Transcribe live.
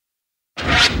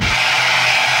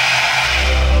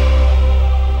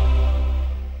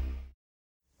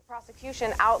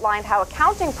prosecution outlined how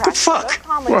accounting practices of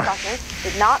Conley Productions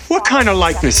did not. What kind of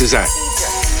likeness is that?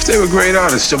 If they were great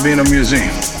artists, they'll be in a museum.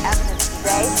 Evidence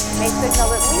today may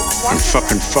signal at least one. I'm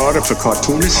fucking fodder for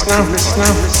cartoonists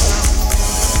now.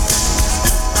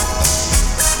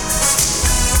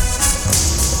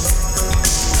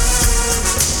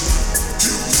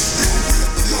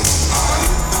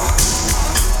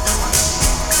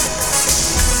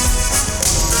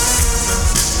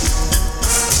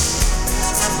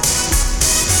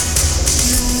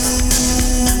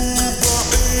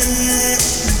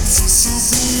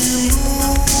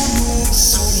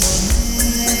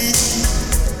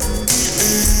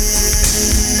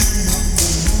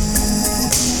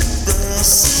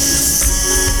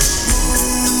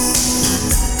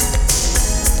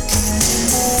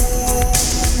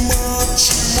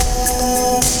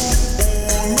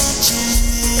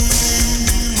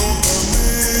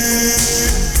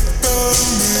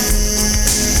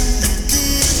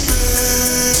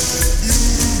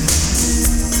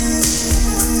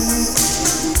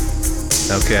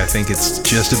 Okay, I think it's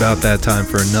just about that time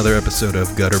for another episode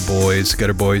of Gutter Boys.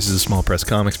 Gutter Boys is a small press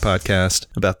comics podcast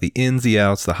about the ins, the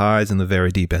outs, the highs, and the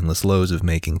very deep, endless lows of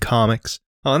making comics.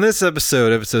 On this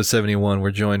episode, episode 71,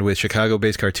 we're joined with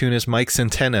Chicago-based cartoonist Mike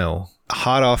Centeno,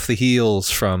 hot off the heels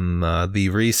from the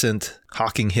recent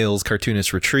Hocking Hills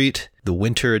Cartoonist Retreat, the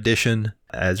winter edition,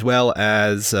 as well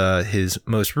as his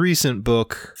most recent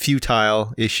book,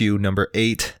 Futile, issue number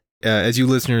 8. As you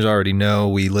listeners already know,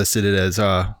 we listed it as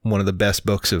one of the best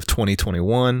books of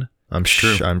 2021. I'm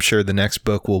sure the next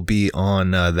book will be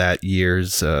on that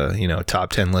year's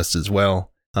top 10 list as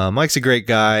well. Mike's a great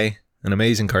guy, an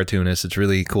amazing cartoonist. It's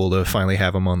really cool to finally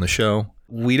have him on the show.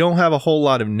 We don't have a whole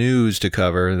lot of news to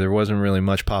cover. There wasn't really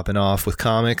much popping off with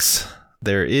comics.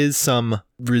 There is some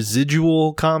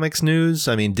residual comics news.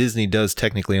 I mean, Disney does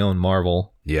technically own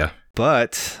Marvel. Yeah.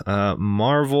 But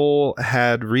Marvel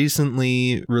had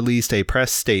recently released a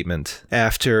press statement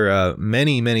after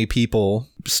many people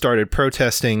started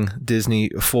protesting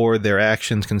Disney for their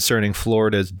actions concerning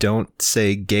Florida's Don't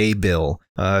Say Gay bill.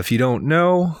 If you don't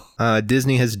know,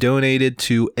 Disney has donated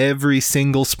to every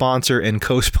single sponsor and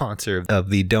co-sponsor of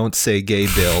the Don't Say Gay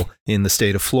bill in the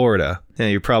state of Florida.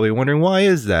 And you're probably wondering, why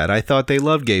is that? I thought they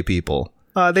loved gay people.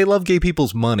 They love gay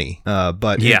people's money,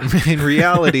 but yeah. in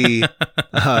reality,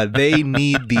 they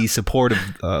need the support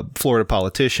of Florida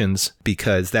politicians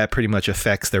because that pretty much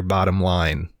affects their bottom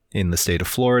line in the state of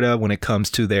Florida when it comes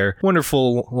to their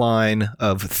wonderful line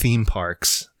of theme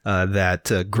parks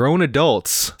that grown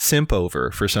adults simp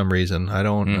over for some reason. I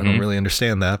don't really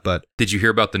understand that, but did you hear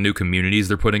about the new communities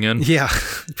they're putting in? Yeah,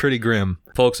 pretty grim.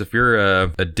 Folks, if you're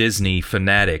a Disney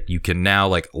fanatic, you can now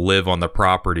live on the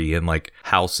property in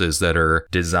houses that are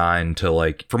designed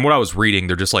to from what I was reading,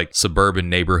 they're just suburban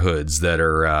neighborhoods that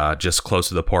are just close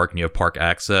to the park and you have park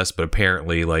access. But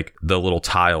apparently the little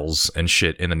tiles and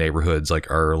shit in the neighborhoods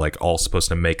are all supposed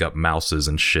to make up mouses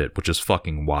and shit, which is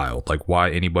fucking wild.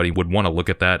 Why anybody would want to look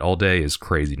at that all day is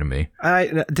crazy to me.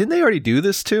 Didn't they already do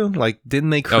this too?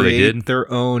 Didn't they create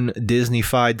their own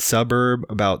Disney-fied suburb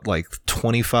about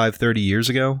 25-30 years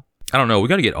ago? I don't know. We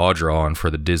got to get Audra on for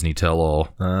the Disney tell-all.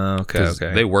 Okay.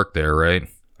 They work there, right?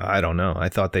 I don't know. I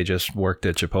thought they just worked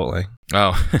at Chipotle.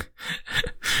 Oh,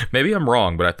 maybe I'm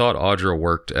wrong, but I thought Audra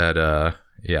worked at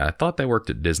I thought they worked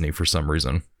at Disney for some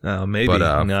reason. Oh, maybe. But,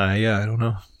 I don't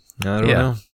know. I don't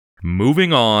know.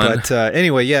 Moving on. But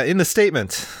anyway, in the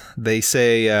statement, they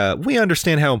say, we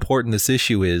understand how important this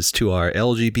issue is to our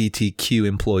LGBTQ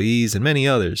employees and many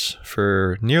others.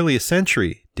 For nearly a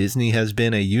century, Disney has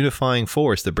been a unifying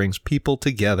force that brings people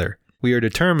together. We are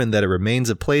determined that it remains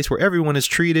a place where everyone is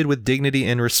treated with dignity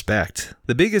and respect.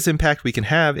 The biggest impact we can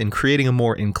have in creating a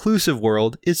more inclusive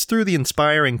world is through the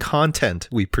inspiring content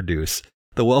we produce,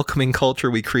 the welcoming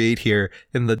culture we create here,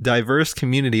 and the diverse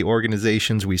community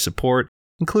organizations we support,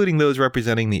 including those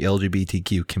representing the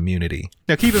LGBTQ community.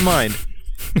 Now, keep in mind,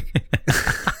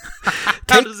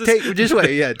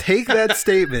 take that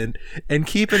statement and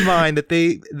keep in mind that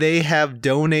they have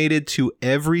donated to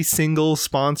every single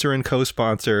sponsor and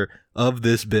co-sponsor of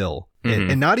this bill.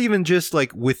 And not even just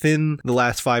within the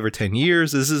last 5 or 10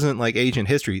 years. This isn't ancient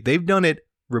history. They've done it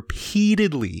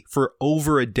repeatedly for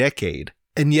over a decade.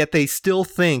 And yet they still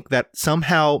think that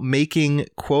somehow making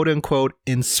quote unquote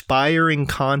inspiring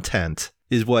content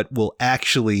is what will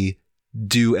actually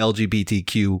do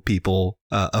LGBTQ people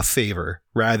a favor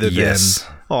rather than,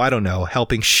 I don't know,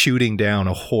 shooting down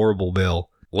a horrible bill.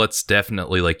 Let's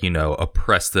definitely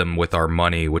oppress them with our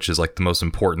money, which is the most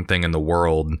important thing in the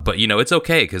world. But it's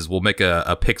okay because we'll make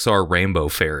a Pixar rainbow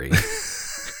fairy.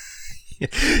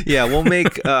 Yeah, we'll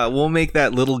make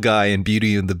that little guy in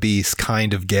Beauty and the Beast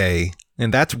kind of gay.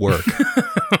 And that's work.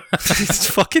 It's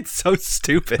fucking so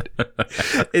stupid.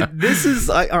 This is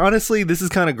honestly, this is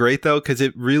kind of great though, because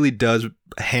it really does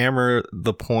hammer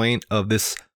the point of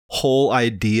this whole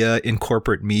idea in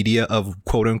corporate media of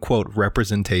quote unquote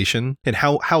representation and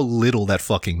how little that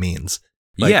fucking means.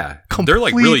 Like, yeah, they're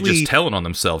like really just telling on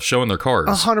themselves, showing their cards.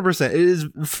 100%. It is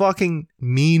fucking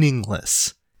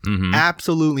meaningless. Mm-hmm.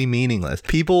 Absolutely meaningless.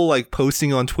 People like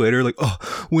posting on Twitter like, oh,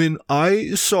 when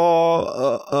I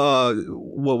saw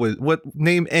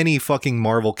name any fucking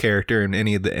Marvel character in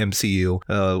any of the MCU.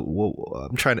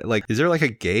 I'm trying to like, is there like a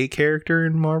gay character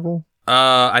in Marvel?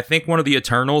 I think one of the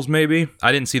Eternals, maybe.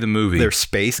 I didn't see the movie. They're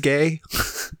space gay?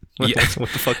 What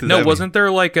the fuck does that mean? Wasn't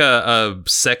there like a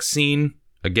sex scene?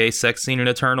 A gay sex scene in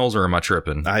Eternals, or am I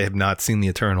tripping? I have not seen the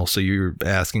Eternals, so you're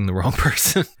asking the wrong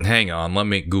person. Hang on, let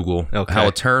me Google okay. how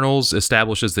Eternals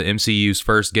establishes the MCU's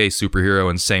first gay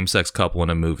superhero and same-sex couple in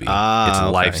a movie. It's okay.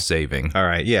 life-saving. All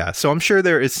right, yeah. So I'm sure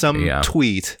there is some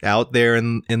tweet out there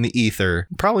in the ether,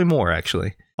 probably more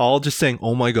actually, all just saying,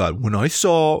 oh my god, when I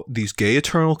saw these gay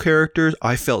Eternal characters,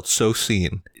 I felt so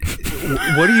seen.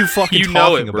 What are you fucking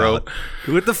talking about?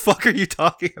 What the fuck are you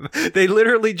talking about? They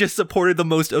literally just supported the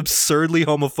most absurdly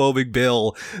homophobic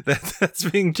bill that's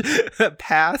being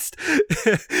passed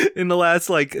in the last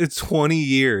like 20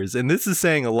 years. And this is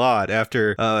saying a lot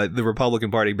after the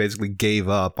Republican Party basically gave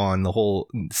up on the whole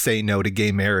say no to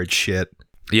gay marriage shit.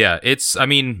 Yeah, I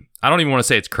mean, I don't even want to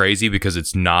say it's crazy because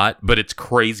it's not, but it's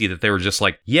crazy that they were just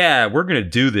like, yeah, we're going to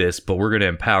do this, but we're going to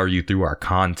empower you through our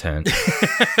content.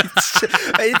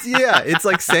 It's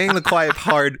like saying the quiet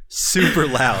part super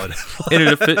loud.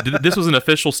 This was an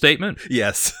official statement?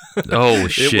 Yes. Oh,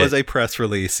 shit. It was a press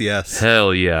release, yes.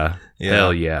 Hell yeah.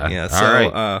 Hell yeah. Yeah. So, all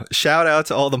right. Shout out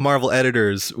to all the Marvel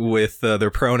editors with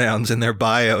their pronouns in their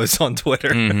bios on Twitter.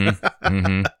 Mm-hmm.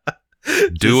 Mm-hmm.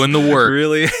 Doing the work.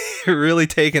 Really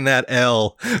taking that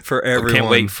L for everyone. Can't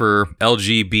wait for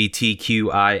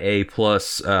LGBTQIA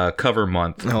plus cover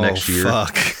month next year.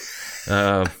 Fuck.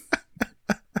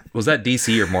 Was that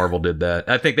DC or Marvel did that?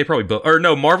 I think they probably both. Or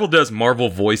no, Marvel does Marvel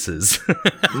Voices.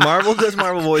 Marvel does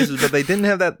Marvel Voices, but they didn't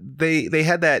have that. They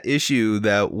had that issue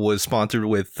that was sponsored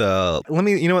with. Let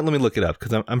me look it up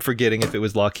because I'm forgetting if it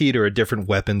was Lockheed or a different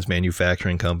weapons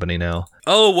manufacturing company now.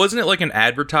 Oh, wasn't it like an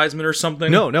advertisement or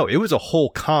something? No, it was a whole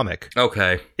comic.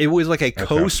 Okay. It was like a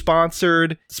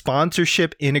co-sponsored,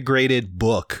 sponsorship integrated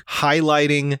book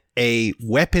highlighting a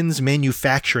weapons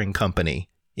manufacturing company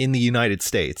in the United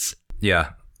States.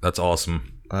 Yeah. That's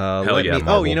awesome. Hell yeah,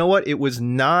 Marvel. Oh, you know what? It was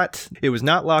not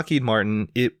Lockheed Martin.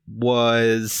 It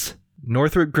was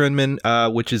Northrop Grumman,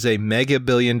 which is a mega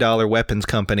billion-dollar weapons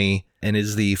company and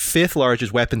is the 5th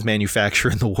largest weapons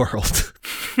manufacturer in the world.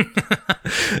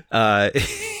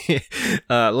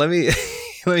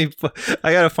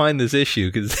 I gotta find this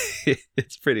issue because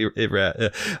it's pretty.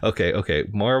 Okay.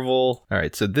 Marvel. All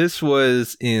right. So this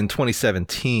was in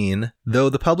 2017. Though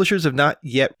the publishers have not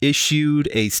yet issued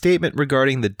a statement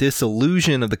regarding the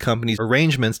dissolution of the company's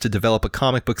arrangements to develop a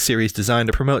comic book series designed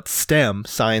to promote STEM,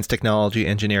 science, technology,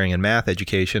 engineering, and math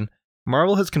education,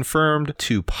 Marvel has confirmed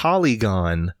to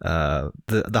Polygon,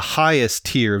 the highest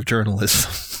tier of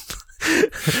journalism,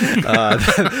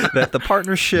 that the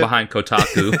partnership behind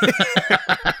Kotaku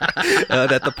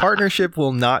that the partnership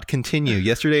will not continue.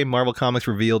 Yesterday, Marvel Comics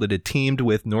revealed it had teamed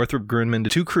with Northrop Grumman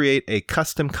to create a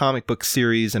custom comic book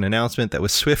series, an announcement that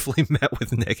was swiftly met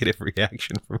with negative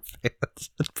reaction from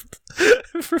fans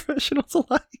and professionals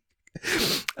alike.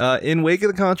 In wake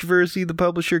of the controversy, the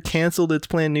publisher canceled its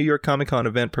planned New York Comic Con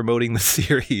event promoting the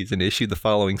series and issued the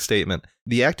following statement.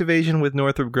 The activation with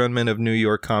Northrop Grumman of New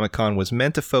York Comic Con was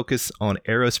meant to focus on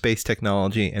aerospace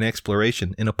technology and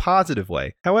exploration in a positive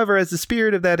way. However, as the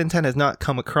spirit of that intent has not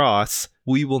come across,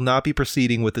 we will not be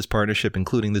proceeding with this partnership,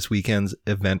 including this weekend's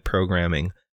event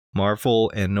programming. Marvel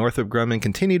and Northrop Grumman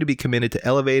continue to be committed to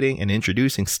elevating and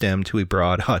introducing STEM to a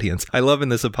broad audience. I love in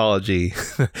this apology,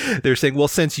 they're saying, well,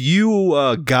 since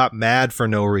you got mad for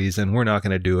no reason, we're not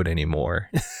going to do it anymore.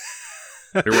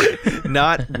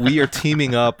 Not we are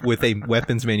teaming up with a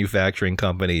weapons manufacturing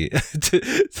company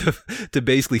to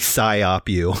basically psyop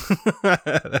you.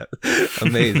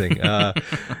 Amazing.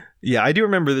 Yeah, I do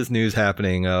remember this news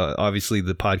happening. Obviously,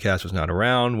 the podcast was not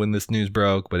around when this news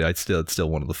broke, but it's still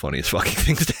one of the funniest fucking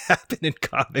things to happen in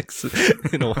comics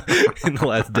in the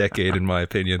last decade, in my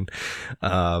opinion.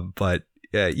 But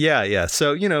yeah.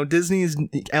 So, Disney's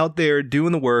out there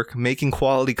doing the work, making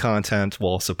quality content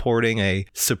while supporting a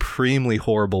supremely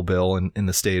horrible bill in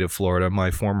the state of Florida, my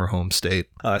former home state.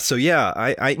 So yeah,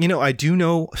 I do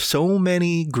know so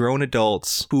many grown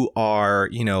adults who are,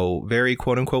 very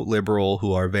quote unquote liberal,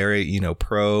 who are very,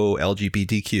 pro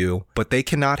LGBTQ, but they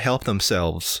cannot help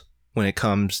themselves when it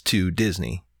comes to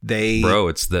Disney. Bro,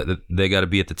 it's that they got to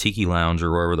be at the Tiki Lounge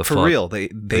or wherever the fuck. For real, they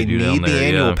do need down the there,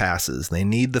 annual yeah. passes. They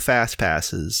need the fast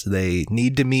passes. They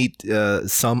need to meet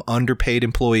some underpaid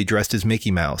employee dressed as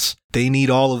Mickey Mouse. They need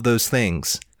all of those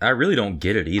things. I really don't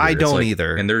get it either. I It's don't like-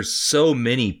 either. And there's so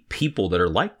many people that are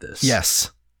like this.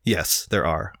 Yes, there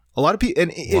are. A lot of people,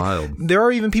 and Wild. there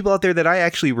are even people out there that I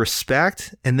actually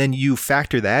respect, and then you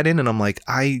factor that in, and I'm like,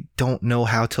 I don't know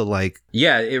how to like.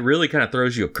 Yeah, it really kind of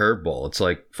throws you a curveball. It's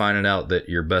like finding out that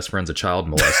your best friend's a child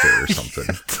molester or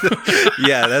something.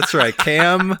 Yeah, that's right,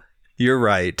 Cam. You're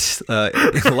right.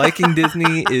 Liking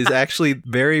Disney is actually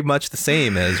very much the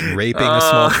same as raping a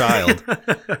small child.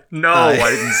 No, I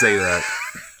didn't say that.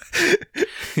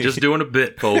 Just doing a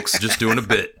bit, folks. Just doing a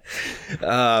bit.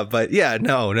 But yeah,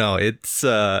 no. It's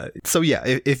so yeah.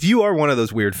 If you are one of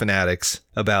those weird fanatics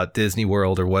about Disney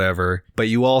World or whatever, but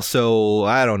you also,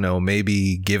 I don't know,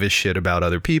 maybe give a shit about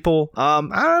other people. I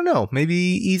don't know.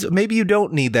 Maybe you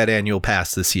don't need that annual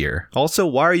pass this year. Also,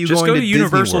 why are you Just going go to to Disney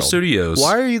Universal World? Studios.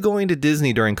 Why are you going to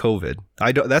Disney during COVID?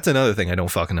 That's another thing I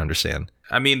don't fucking understand.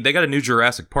 I mean, they got a new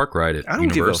Jurassic Park ride at I don't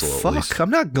Universal. give a at least. fuck. I'm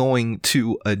not going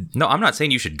to a. No, I'm not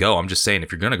saying you should go. I'm just saying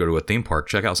if you're gonna go to a theme park,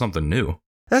 check out something new.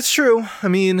 That's true. I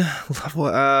mean,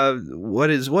 what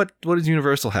does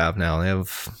Universal have now? They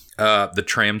have. The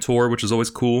tram tour, which is always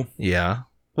cool. Yeah.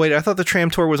 Wait, I thought the tram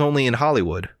tour was only in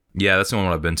Hollywood. Yeah, that's the only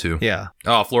one I've been to. Yeah.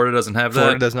 Oh, Florida doesn't have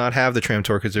Florida that. does not have the tram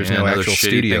tour because there's Yeah, no another actual shitty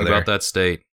studio thing there. about that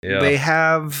state. Yeah. They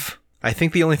have. I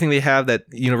think the only thing they have that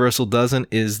Universal doesn't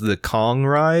is the Kong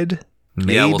ride.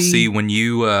 Maybe. Yeah, well, see, when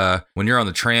you're on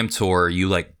the tram tour, you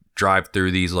like drive through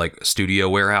these like studio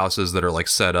warehouses that are like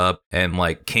set up, and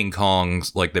like King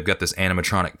Kong's like they've got this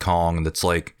animatronic Kong that's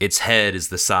like its head is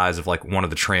the size of like one of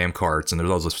the tram carts, and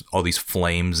there's all these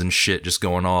flames and shit just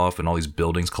going off, and all these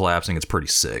buildings collapsing. It's pretty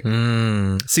sick.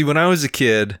 See, when I was a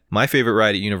kid, my favorite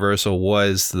ride at Universal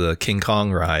was the King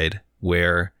Kong ride,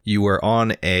 where you were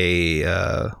on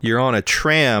a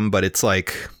tram, but it's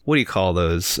like, what do you call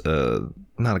those?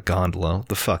 Not a gondola.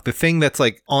 The thing that's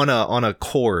like on a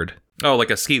cord. Oh,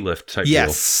 like a ski lift type deal.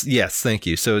 Yes, thank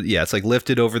you. So yeah, it's like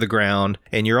lifted over the ground,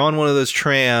 and you're on one of those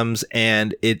trams,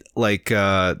 and it like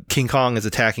King Kong is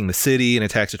attacking the city and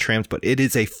attacks the trams, but it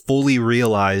is a fully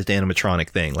realized animatronic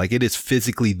thing. Like it is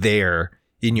physically there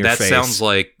in your face. That sounds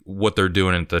like what they're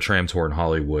doing at the tram tour in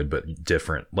Hollywood, but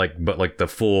different. But the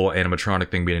full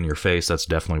animatronic thing being in your face, that's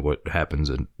definitely what happens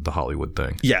in the Hollywood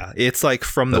thing. Yeah, it's like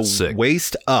from That's the sick.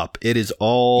 waist up, it is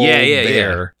all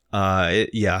there. I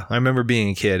remember being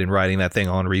a kid and riding that thing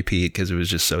on repeat because it was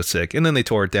just so sick. And then they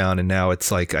tore it down, and now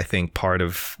it's like, I think, part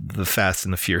of the Fast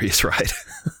and the Furious ride.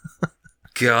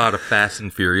 God, a Fast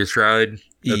and Furious ride?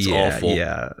 That's awful.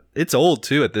 Yeah, it's old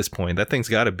too at this point. That thing's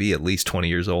got to be at least 20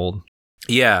 years old.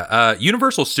 Yeah,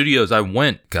 Universal Studios, I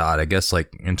went, God, I guess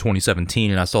like in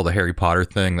 2017, and I saw the Harry Potter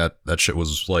thing. That shit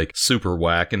was like super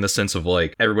whack in the sense of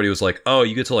like, everybody was like, oh,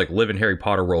 you get to like live in Harry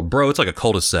Potter world. Bro, it's like a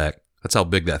cul-de-sac. That's how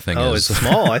big that thing is. Oh, it's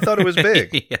small. I thought it was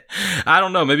big. Yeah. I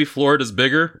don't know. Maybe Florida's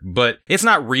bigger, but it's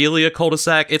not really a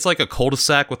cul-de-sac. It's like a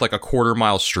cul-de-sac with like a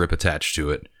quarter-mile strip attached to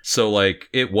it. So like,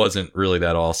 it wasn't really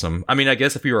that awesome. I mean, I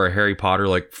guess if you were a Harry Potter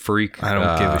like freak, I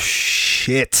don't give a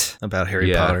shit about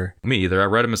Harry Potter. Me either. I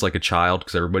read him as like a child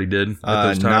because everybody did at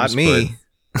those Not times. me.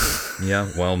 but- yeah.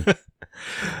 Well.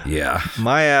 Yeah.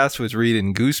 My ass was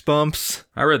reading Goosebumps.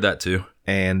 I read that too.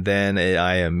 And then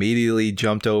I immediately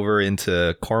jumped over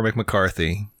into Cormac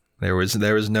McCarthy. There was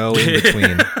no in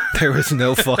between. There was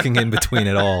no fucking in between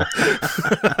at all.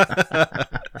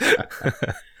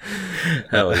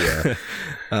 Hell yeah.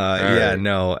 Yeah, right.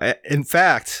 no. In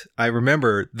fact, I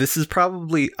remember this is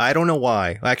probably, I don't know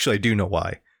why. Actually, I do know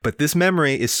why. But this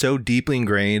memory is so deeply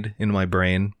ingrained in my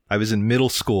brain. I was in middle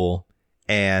school,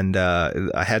 and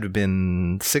I had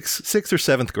been sixth or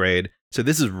seventh grade. So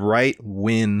this is right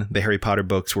when the Harry Potter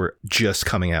books were just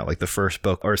coming out, like the first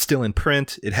book, or still in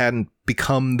print. It hadn't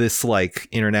become this like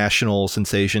international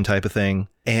sensation type of thing.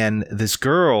 And this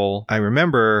girl, I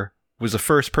remember, was the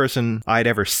first person I'd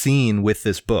ever seen with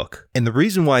this book. And the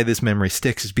reason why this memory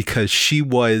sticks is because she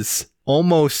was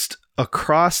almost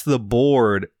across the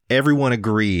board. Everyone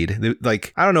agreed.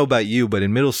 Like, I don't know about you, but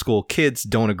in middle school, kids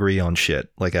don't agree on shit,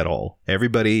 like, at all.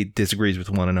 Everybody disagrees with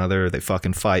one another. They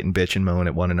fucking fight and bitch and moan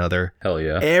at one another. Hell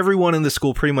yeah. Everyone in the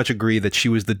school pretty much agreed that she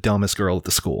was the dumbest girl at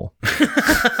the school.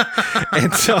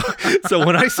 And so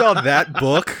when I saw that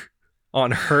book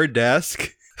on her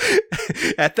desk,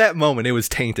 at that moment, it was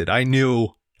tainted. I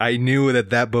knew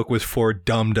that book was for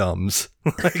dum-dums,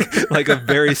 like a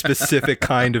very specific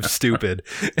kind of stupid.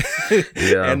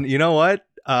 Yeah. And you know what?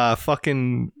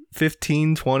 Fucking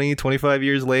 15, 20, 25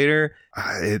 years later,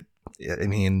 I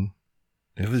mean,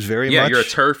 It was very Yeah, much. you're a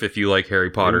turf if you like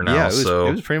Harry Potter now. Yeah, it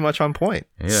so was pretty much on point.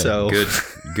 yeah, So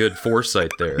good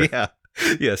foresight there.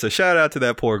 yeah. So shout out to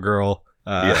that poor girl.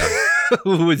 Yeah.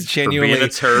 Who was genuinely being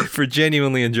a turf. for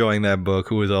genuinely enjoying that book.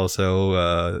 Who was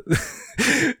also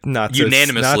not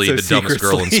Unanimously so the dumbest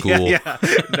girl in school. Yeah,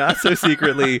 not so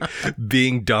secretly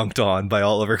being dunked on by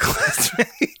all of her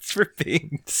classmates for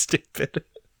being stupid.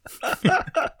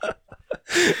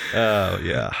 Oh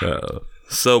yeah.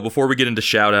 So before we get into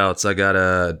shout outs, I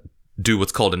gotta do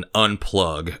what's called an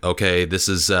unplug. Okay, this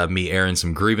is me airing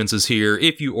some grievances here.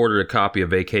 If you ordered a copy of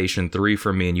Vacation 3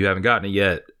 from me and you haven't gotten it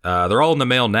yet, they're all in the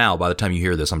mail now. By the time you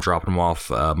hear this, I'm dropping them off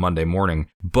Monday morning.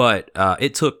 But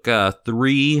it took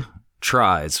 3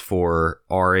 tries for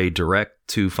RA Direct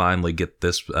to finally get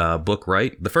this book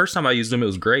right. The first time I used them, it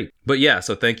was great. But yeah,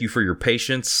 so thank you for your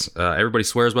patience. Everybody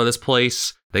swears by this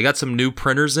place. They got some new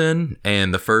printers in,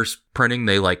 and the first printing,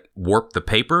 they like warped the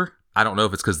paper. I don't know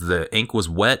if it's because the ink was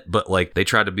wet, but like they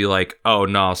tried to be like, oh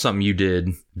no, something you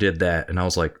did that. And I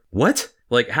was like, what?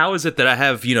 Like, how is it that I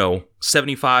have,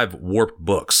 75 warped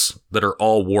books that are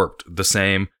all warped the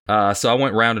same? So I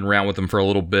went round and round with them for a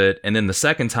little bit. And then the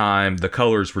second time, the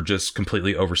colors were just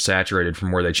completely oversaturated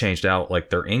from where they changed out like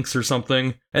their inks or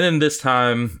something. And then this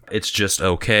time, it's just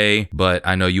okay. But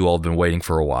I know you all have been waiting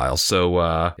for a while.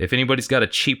 So if anybody's got a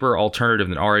cheaper alternative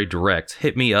than RA Direct,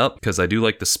 hit me up because I do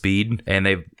like the speed. And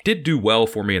they did do well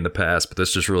for me in the past, but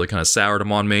this just really kind of soured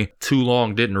them on me. Too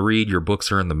long, didn't read, your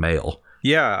books are in the mail.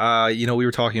 Yeah, we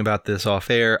were talking about this off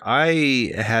air.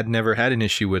 I had never had an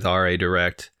issue with RA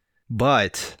Direct,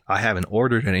 but I haven't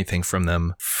ordered anything from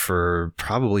them for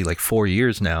probably like 4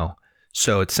 years now.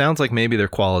 So it sounds like maybe their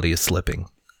quality is slipping.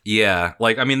 Yeah,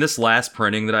 this last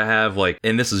printing that I have,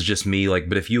 and this is just me,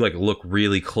 but if you look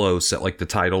really close at the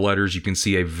title letters, you can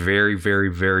see a very, very,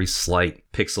 very slight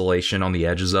pixelation on the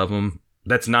edges of them.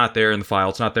 That's not there in the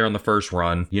file. It's not there on the first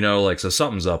run, so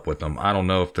something's up with them. I don't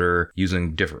know if they're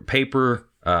using different paper.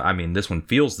 This one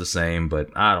feels the same, but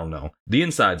I don't know. The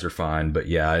insides are fine, but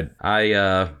yeah,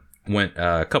 I went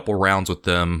a couple rounds with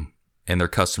them and their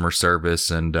customer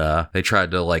service, and they tried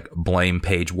to blame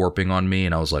page warping on me,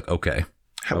 and I was like, okay.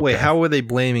 Wait, how were they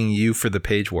blaming you for the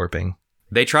page warping?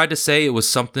 They tried to say it was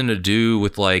something to do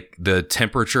with the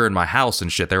temperature in my house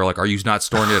and shit. They were like, are you not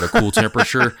storing it at a cool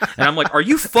temperature? And I'm like, are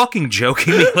you fucking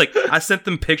joking me? I sent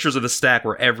them pictures of the stack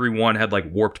where everyone had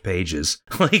warped pages.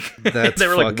 They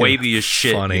were wavy as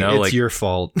shit. Funny. It's your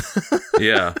fault.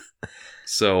 Yeah.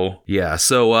 So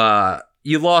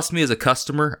you lost me as a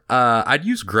customer. I'd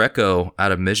use Greco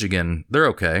out of Michigan. They're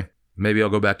okay. Maybe I'll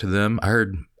go back to them.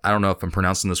 I don't know if I'm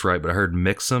pronouncing this right, but I heard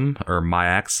Mixam or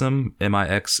Mixam,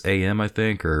 Mixam, I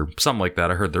think, or something like that.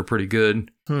 I heard they're pretty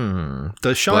good.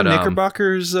 Does Sean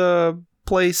Knickerbocker's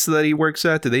place that he works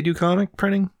at, do they do comic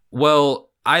printing?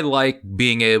 Well, I like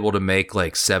being able to make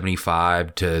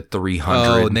 75 to 300.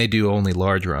 Oh, and they do only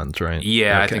large runs, right?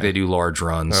 Yeah, okay. I think they do large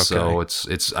runs. Okay. So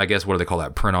it's I guess, what do they call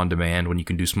that? Print on demand when you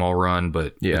can do small run,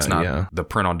 but it's not the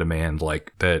print on demand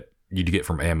that you'd get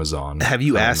from Amazon. Have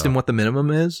you asked him what the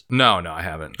minimum is? No, I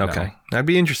haven't. Okay. No. I'd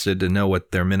be interested to know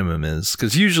what their minimum is,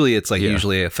 because usually it's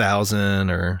usually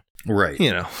 1,000 or right,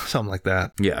 something like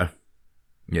that. Yeah.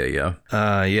 So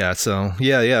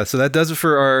that does it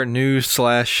for our news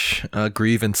 /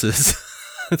 grievances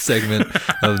segment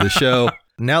of the show.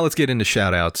 Now let's get into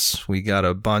shout outs. We got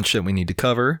a bunch that we need to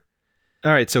cover.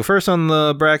 All right, so first on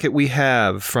the bracket we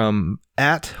have from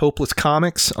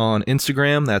 @HopelessComics on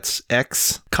Instagram. That's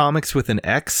X Comics with an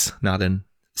X, not an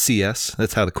CS.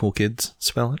 That's how the cool kids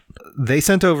spell it. They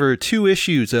sent over 2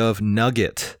 issues of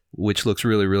Nugget, which looks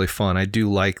really, really fun. I do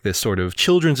like this sort of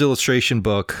children's illustration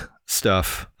book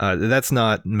stuff. That's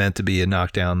not meant to be a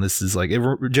knockdown. This is it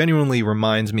genuinely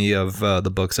reminds me of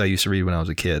the books I used to read when I was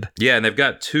a kid. Yeah, and they've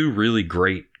got 2 really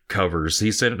great covers.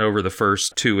 He sent over the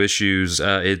first 2 issues.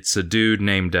 It's a dude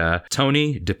named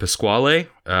Tony DePasquale.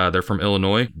 They're from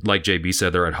Illinois. Like JB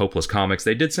said, they're at Hopeless Comics.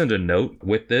 They did send a note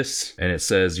with this, and it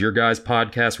says, "Your guys'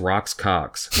 podcast rocks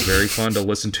cocks. Very fun to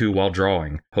listen to while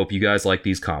drawing. Hope you guys like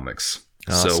these comics."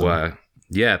 Awesome. So,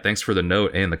 yeah, thanks for the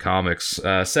note and the comics.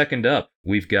 Second up,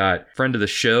 we've got friend of the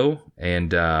show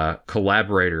and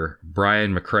collaborator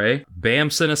Brian McCrae. Bam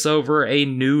sent us over a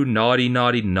new naughty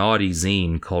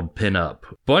zine called Pin Up.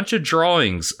 Bunch of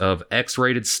drawings of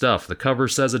X-rated stuff. The cover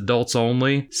says adults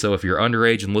only, so if you're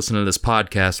underage and listening to this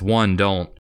podcast, 1, don't.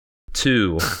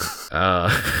 2,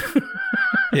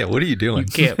 yeah, what are you doing?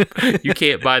 You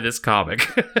can't buy this comic.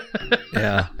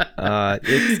 Yeah.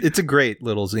 It's a great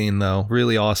little zine, though.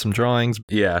 Really awesome drawings.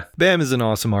 Yeah. Bam is an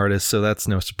awesome artist, so that's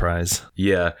no surprise.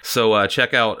 Yeah. So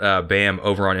check out Bam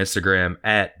over on Instagram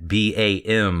at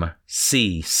BAMCCRAY.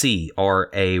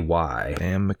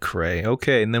 Bam McCray.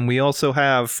 Okay, and then we also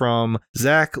have from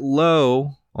Zach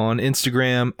Lowe on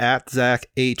Instagram at Zach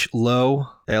H. Lowe,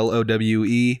 Lowe.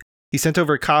 He sent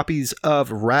over copies of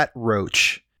Rat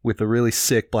Roach with a really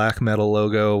sick black metal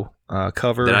logo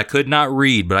cover. That I could not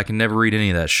read, but I can never read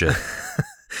any of that shit.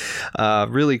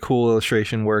 Really cool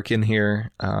illustration work in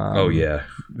here. Oh, yeah.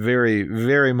 Very,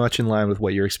 very much in line with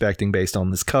what you're expecting based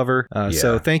on this cover.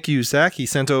 So thank you, Zach. He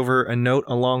sent over a note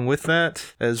along with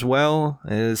that as well.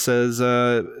 It says,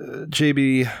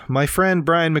 JB, my friend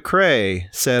Brian McCray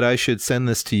said I should send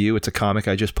this to you. It's a comic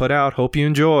I just put out. Hope you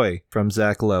enjoy. From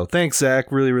Zach Lowe. Thanks,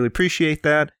 Zach. Really, really appreciate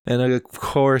that. And of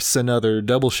course, another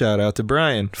double shout out to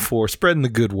Brian for spreading the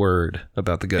good word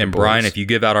about the Gutter And Boys. Brian, if you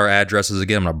give out our addresses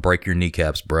again, I'm going to break your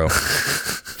kneecaps, bro.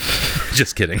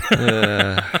 Just kidding.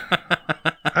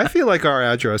 I feel like our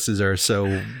addresses are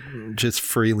so just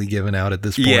freely given out at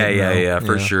this point. Yeah,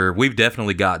 for sure. We've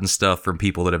definitely gotten stuff from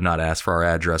people that have not asked for our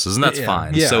addresses, and that's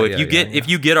fine. Yeah, so if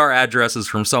you get our addresses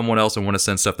from someone else and want to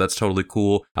send stuff, that's totally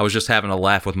cool. I was just having a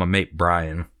laugh with my mate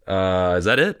Brian. Is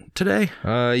that it today?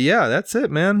 Yeah, that's it,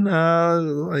 man.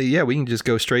 Yeah, we can just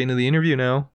go straight into the interview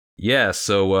now. Yeah,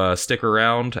 so stick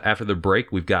around. After the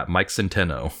break, we've got Mike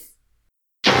Centeno.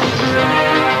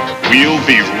 We'll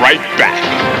be right back.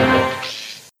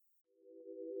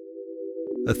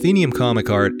 Athenium Comic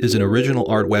Art is an original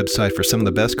art website for some of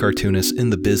the best cartoonists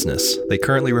in the business. They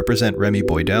currently represent Remy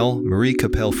Boydell, Marie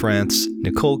Capelle-France,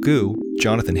 Nicole Gu,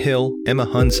 Jonathan Hill, Emma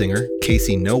Hunsinger,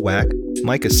 Casey Nowak,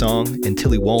 Micah Song, and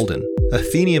Tilly Walden.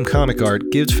 Athenium Comic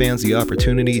Art gives fans the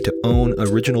opportunity to own an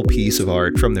original piece of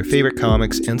art from their favorite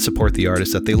comics and support the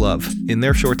artists that they love. In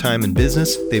their short time in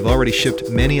business, they've already shipped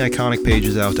many iconic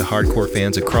pages out to hardcore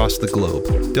fans across the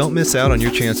globe. Don't miss out on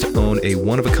your chance to own a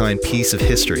one-of-a-kind piece of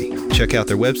history. Check out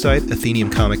their website,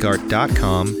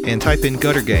 atheniumcomicart.com, and type in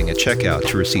Gutter Gang at checkout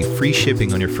to receive free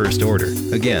shipping on your first order.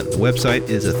 Again, the website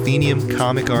is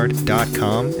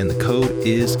atheniumcomicart.com, and the code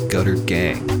is Gutter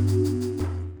Gang.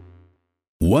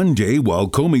 One day, while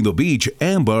combing the beach,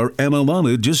 Ambar and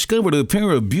Alana discovered a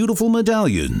pair of beautiful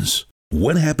medallions.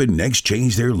 What happened next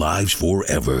changed their lives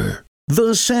forever.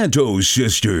 The Santos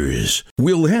Sisters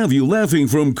will have you laughing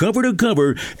from cover to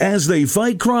cover as they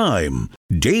fight crime,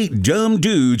 date dumb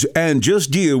dudes, and just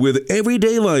deal with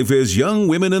everyday life as young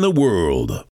women in the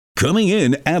world. Coming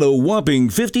in at a whopping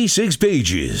 56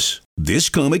 pages. This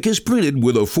comic is printed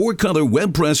with a 4-color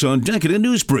web press on Decadent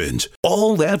newsprint.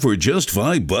 All that for just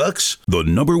 $5? The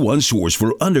 #1 source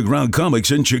for underground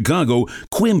comics in Chicago,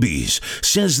 Quimby's,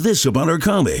 says this about our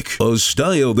comic. A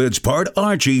style that's part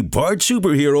Archie, part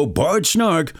superhero, part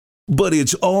snark, but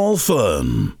it's all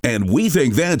fun. And we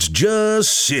think that's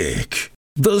just sick.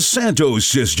 The Santos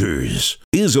Sisters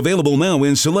is available now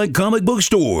in select comic book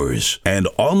stores and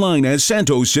online at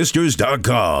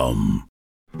santossisters.com.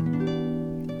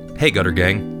 Hey Gutter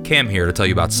Gang, Cam here to tell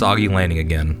you about Soggy Landing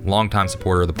again, longtime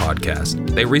supporter of the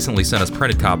podcast. They recently sent us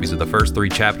printed copies of the first 3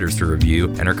 chapters to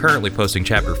review and are currently posting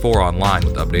Chapter 4 online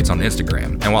with updates on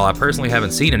Instagram. And while I personally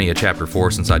haven't seen any of Chapter 4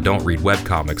 since I don't read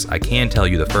webcomics, I can tell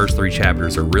you the first 3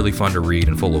 chapters are really fun to read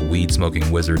and full of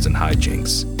weed-smoking wizards and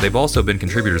hijinks. They've also been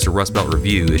contributors to Rust Belt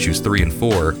Review issues 3 and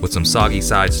 4 with some soggy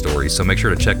side stories, so make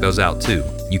sure to check those out too.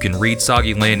 You can read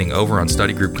Soggy Landing over on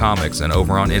Study Group Comics and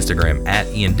over on Instagram at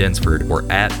Ian Densford or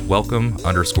at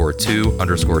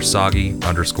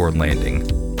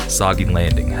welcome_2_soggy_landing. Soggy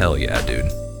Landing, hell yeah,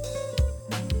 dude.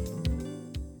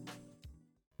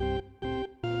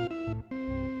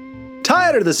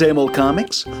 Tired of the same old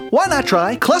comics? Why not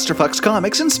try Clusterfucks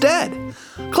Comics instead?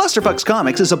 Clusterfucks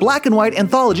Comics is a black and white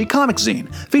anthology comic zine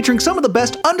featuring some of the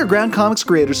best underground comics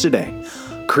creators today.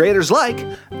 Creators like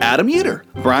Adam Uter,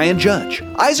 Brian Judge,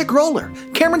 Isaac Roller,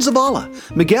 Cameron Zavala,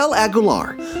 Miguel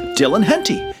Aguilar, Dylan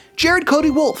Henty, Jared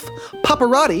Cody Wolf,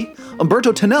 Paparotti,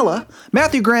 Umberto Tonella,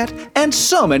 Matthew Grant, and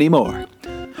so many more.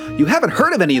 You haven't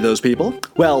heard of any of those people?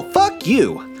 Well, fuck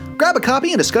you! Grab a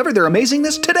copy and discover their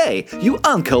amazingness today, you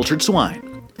uncultured swine.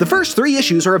 The first 3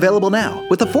 issues are available now,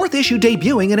 with the 4th issue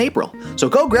debuting in April. So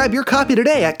go grab your copy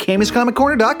today at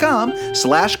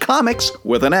kamiscomiccorner.com/comics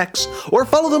with an X, or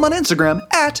follow them on Instagram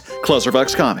at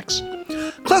Clusterfucks Comics.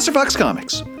 Clusterfucks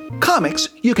Comics. Comics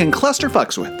you can cluster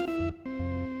fucks with.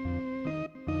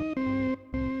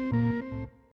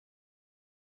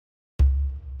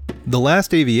 The Last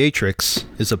Aviatrix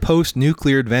is a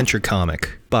post-nuclear adventure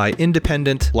comic by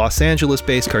independent Los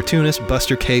Angeles-based cartoonist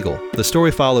Buster Cagle. The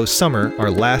story follows Summer,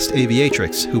 our last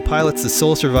aviatrix, who pilots the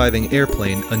sole-surviving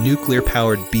airplane, a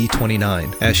nuclear-powered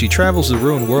B-29. As she travels the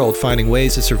ruined world finding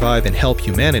ways to survive and help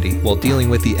humanity, while dealing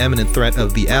with the imminent threat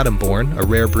of the Atomborn, a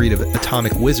rare breed of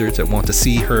atomic wizards that want to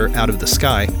see her out of the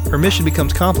sky, her mission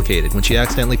becomes complicated when she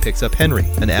accidentally picks up Henry,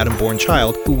 an Atomborn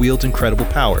child who wields incredible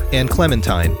power, and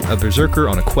Clementine, a berserker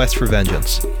on a quest for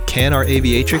vengeance. Can our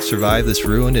aviatrix survive this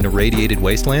ruined and irradiated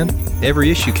wasteland? Every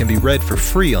issue can be read for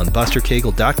free on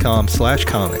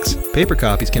bustercagle.com/comics. Paper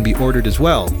copies can be ordered as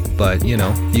well, but, you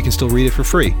can still read it for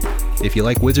free. If you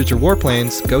like wizards or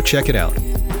warplanes, go check it out.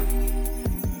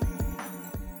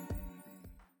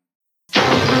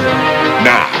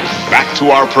 Now, back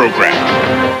to our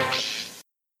program.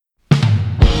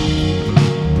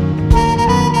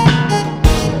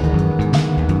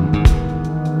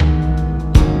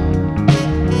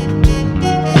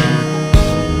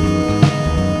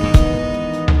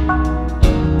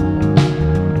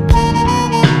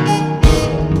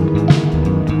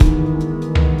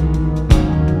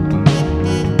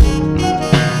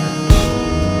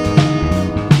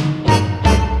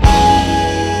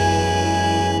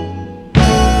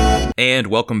 And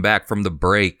welcome back from the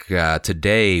break.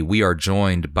 Today we are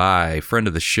joined by friend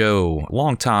of the show,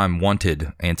 longtime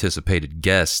wanted, anticipated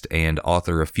guest, and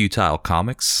author of Futile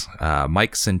Comics,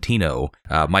 Mike Centino.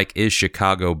 Mike is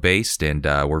Chicago-based, and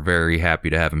we're very happy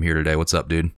to have him here today. What's up,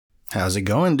 dude? How's it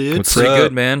going, dude? What's Pretty up?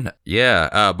 good, man.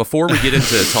 Yeah. Before we get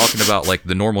into talking about like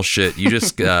the normal shit, you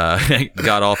just got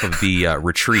off of the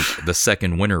retreat, the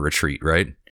second winter retreat,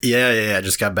 right? Yeah. I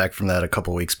just got back from that a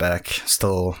couple weeks back.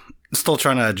 Still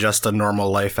trying to adjust to normal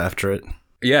life after it.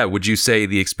 Yeah. Would you say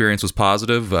the experience was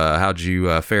positive? How'd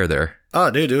you fare there?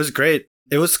 Oh, dude, it was great.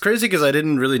 It was crazy because I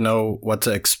didn't really know what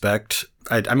to expect.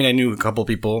 I mean, I knew a couple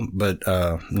people, but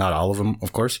not all of them,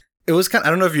 of course. It was I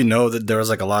don't know if you know that there was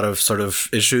like a lot of sort of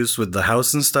issues with the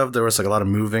house and stuff. There was like a lot of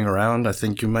moving around. I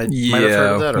think you might have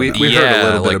heard of that. We not? heard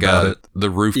a little bit about it. The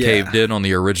roof caved in on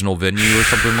the original venue or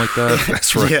something like that.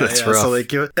 That's right. That's rough. So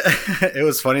like it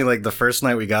was funny. Like the first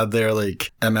night we got there,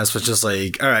 like MS was just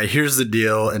like, "All right, here's the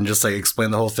deal," and just like explain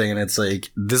the whole thing. And it's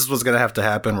like, this is what's gonna have to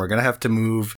happen. We're gonna have to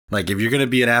move. Like if you're gonna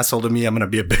be an asshole to me, I'm gonna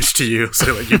be a bitch to you.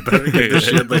 So like you better get this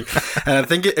shit. Like, and I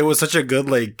think it was such a good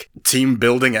like team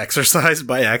building exercise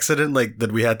by accident. Like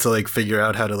that we had to like figure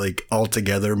out how to like all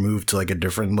together move to like a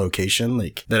different location.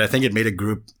 Like that I think it made a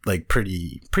group like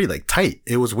pretty like tight.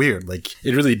 It was weird. Like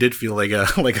it really did feel like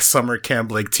a summer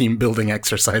camp like team building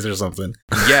exercise or something.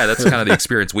 Yeah, that's kind of the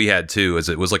experience we had too. Is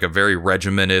it was like a very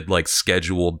regimented, like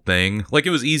scheduled thing. Like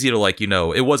it was easy to like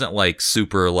it wasn't like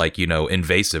super like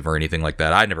invasive or anything like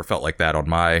that. I never felt like that on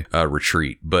my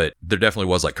retreat, but there definitely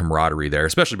was like camaraderie there,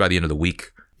 especially by the end of the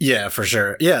week. Yeah, for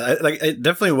sure. Yeah, like it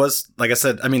definitely was. Like I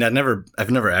said, I mean, I've never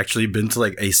actually been to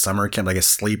like a summer camp, like a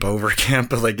sleepover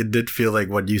camp, but like it did feel like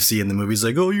what you see in the movies.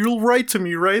 Like, oh, you'll write to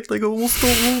me, right? Like, oh,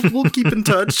 we'll keep in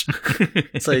touch.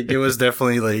 It's like it was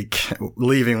definitely like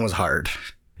leaving was hard.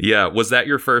 Yeah, was that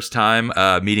your first time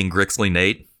meeting Grixley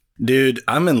Nate? Dude,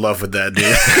 I'm in love with that dude.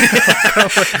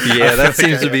 Yeah, that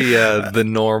seems to be the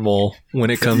normal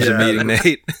when it comes to meeting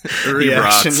Nate.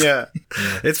 Reaction, yeah.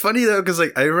 It's funny though, because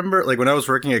like I remember like when I was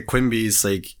working at Quimby's,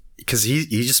 like because he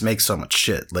just makes so much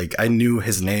shit. Like I knew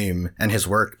his name and his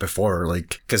work before,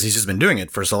 like because he's just been doing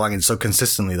it for so long and so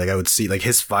consistently. Like I would see like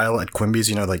his file at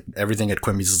Quimby's, like everything at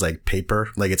Quimby's is like paper.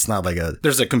 Like it's not like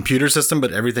there's a computer system,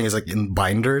 but everything is like in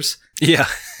binders. Yeah.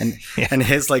 And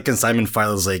his like consignment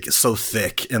file is like so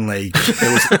thick and like it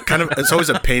was it's always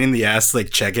a pain in the ass to like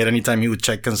check it. Anytime he would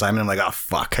check consignment, I'm like, oh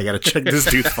fuck, I gotta check this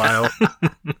dude's file.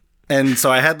 And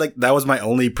so I had like, that was my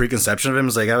only preconception of him.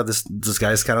 Is like, oh, this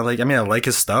guy's kind of like, I mean, I like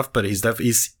his stuff, but he's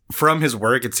from his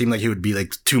work, it seemed like he would be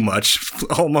like too much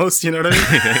almost, you know what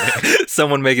I mean?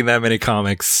 Someone making that many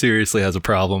comics seriously has a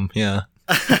problem. Yeah.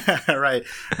 Right.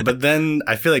 But then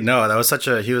I feel like, no,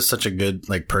 he was such a good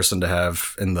like person to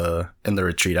have in the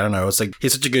retreat. I don't know. It's like,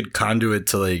 he's such a good conduit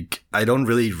to like, I don't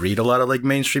really read a lot of like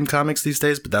mainstream comics these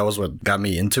days, but that was what got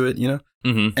me into it,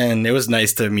 Mm-hmm. And it was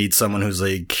nice to meet someone who's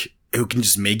like, who can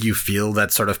just make you feel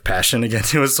that sort of passion again.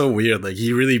 It was so weird. Like,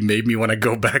 he really made me want to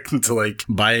go back into, like,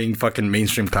 buying fucking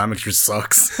mainstream comics, which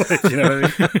sucks. Like, you know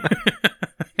what I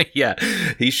mean? Yeah.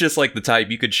 He's just, like, the type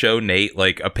you could show Nate,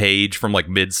 like, a page from, like,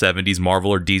 mid-70s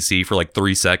Marvel or DC for, like,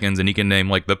 3 seconds, and he can name,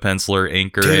 like, the penciler,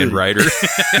 inker, and writer.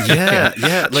 Yeah.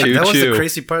 Like, Choo that was choo. the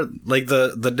crazy part. Like,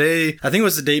 the day, I think it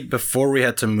was the day before we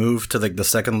had to move to, like, the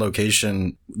second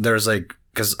location, there's, like,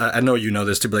 because I know you know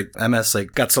this too, but like MS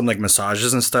like got some like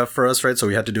massages and stuff for us, right? So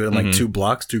we had to do it in like 2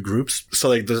 blocks, 2 groups. So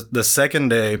like the second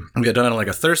day we had done it on like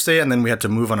a Thursday, and then we had to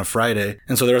move on a Friday.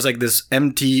 And so there was like this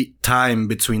empty time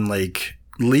between like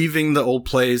leaving the old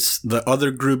place, the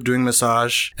other group doing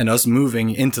massage, and us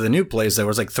moving into the new place. There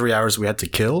was like 3 hours we had to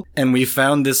kill. And we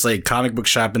found this like comic book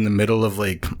shop in the middle of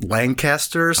like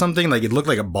Lancaster or something. Like it looked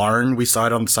like a barn. We saw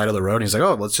it on the side of the road. And he's like,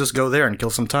 oh, let's just go there and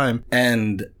kill some time.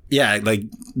 And yeah, like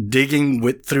digging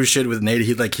through shit with Nate,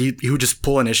 he would just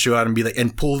pull an issue out and be like,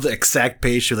 and pull the exact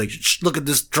page. You're like, look at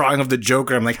this drawing of the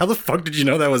Joker. I'm like, how the fuck did you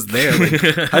know that was there?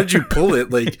 Like, how did you pull it?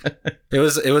 Like, it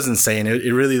was insane.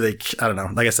 It really like, I don't know.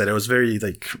 Like I said, it was very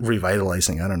like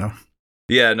revitalizing. I don't know.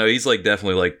 Yeah, no, he's like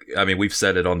definitely like, I mean, we've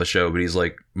said it on the show, but he's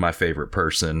like my favorite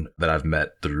person that I've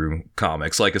met through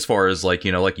comics. Like as far as like,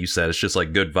 you know, like you said, it's just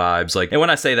like good vibes. Like, and when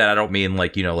I say that, I don't mean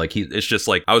like, you know, like it's just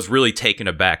like, I was really taken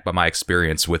aback by my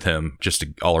experience with him. Just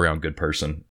an all around good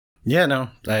person. Yeah, no,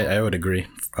 I would agree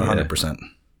 100%. Yeah.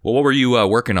 Well, what were you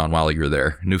working on while you were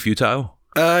there? New Futile?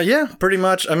 Yeah, pretty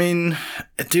much. I mean,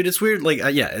 dude, it's weird. Like,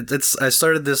 I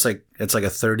started this, like, it's like a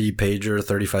 30 pager,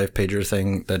 35 pager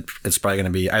thing that it's probably going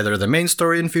to be either the main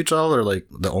story in Futile or like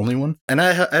the only one. And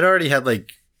I'd already had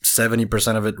like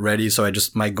 70% of it ready. So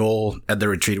my goal at the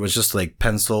retreat was just like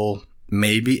pencil,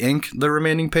 maybe ink the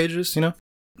remaining pages, you know?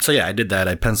 So yeah, I did that.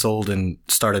 I penciled and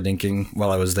started inking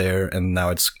while I was there. And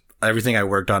now it's everything I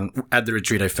worked on at the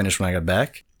retreat I finished when I got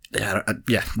back.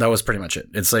 Yeah, that was pretty much it.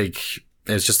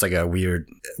 It's just like a weird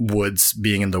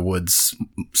being in the woods,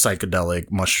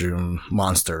 psychedelic mushroom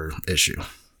monster issue.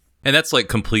 And that's like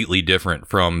completely different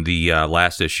from the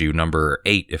last issue, number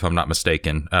 8, if I'm not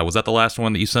mistaken. Was that the last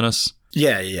one that you sent us?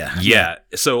 Yeah.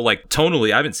 So like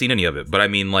tonally, I haven't seen any of it, but I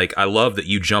mean, like, I love that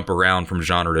you jump around from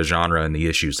genre to genre in the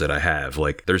issues that I have.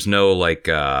 Like, there's no like,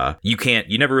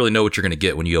 you never really know what you're going to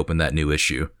get when you open that new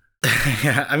issue.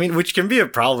 Yeah, I mean, which can be a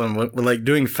problem with like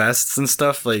doing fests and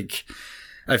stuff. Like,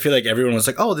 I feel like everyone was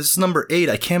like, oh, this is number 8.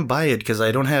 I can't buy it because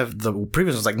I don't have the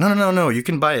previous. I was like, no, you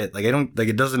can buy it. Like, I don't, like,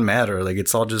 it doesn't matter. Like,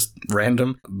 it's all just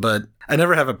random. But I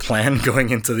never have a plan going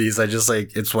into these. I just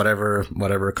like, it's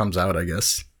whatever comes out, I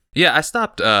guess. Yeah, I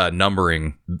stopped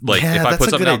numbering. Like, if I put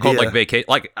something out called like Vacate,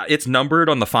 like it's numbered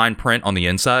on the fine print on the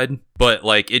inside, but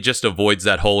like it just avoids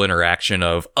that whole interaction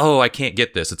of, oh, I can't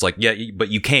get this. It's like, yeah, but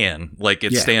you can. Like,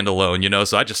 it's standalone, you know.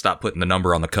 So I just stopped putting the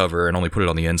number on the cover and only put it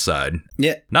on the inside.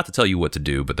 Yeah. Not to tell you what to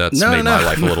do, but that's made my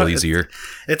life a little easier.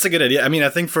 It's a good idea. I mean, I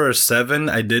think for 7,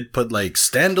 I did put like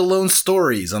standalone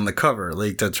stories on the cover,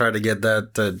 like to try to get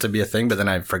that to be a thing. But then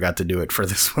I forgot to do it for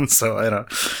this one, so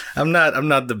I'm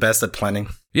not the best at planning.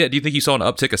 Yeah, do you think you saw an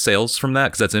uptick of sales from that?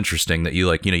 Because that's interesting that you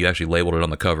like, you know, you actually labeled it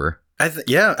on the cover.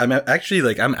 I'm actually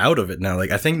like, I'm out of it now.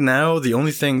 Like, I think now the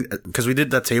only thing, because we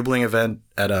did that tabling event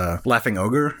at Laughing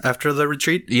Ogre after the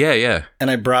retreat. Yeah.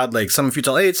 And I brought like some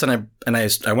Futile 8s, and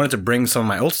I wanted to bring some of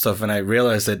my old stuff, and I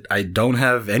realized that I don't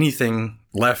have anything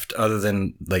left other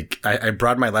than like I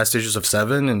brought my last issues of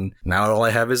 7, and now all I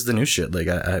have is the new shit. Like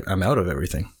I'm out of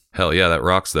everything. Hell yeah, that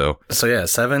rocks though. So yeah,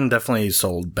 7 definitely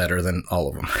sold better than all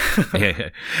of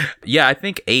them. Yeah, I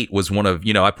think 8 was one of,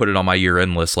 you know, I put it on my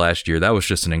year-end list last year. That was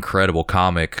just an incredible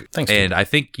comic. Thanks. And I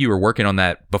think you were working on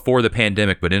that before the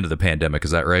pandemic, but into the pandemic.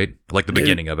 Is that right? Like the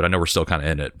beginning of it. I know we're still kind of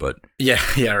in it, but yeah,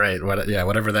 right.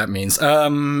 Whatever that means.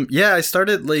 I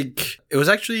started like, it was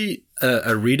actually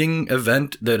a reading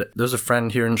event that there's a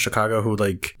friend here in Chicago who,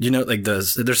 like, you know, like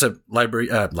there's a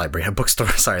a bookstore.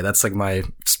 Sorry, that's like my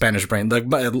Spanish brain. Like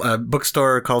a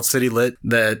bookstore called City Lit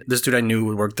that this dude I knew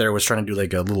would work there was trying to do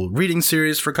like a little reading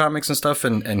series for comics and stuff.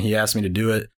 And he asked me to do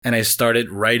it. And I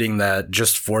started writing that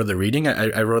just for the reading.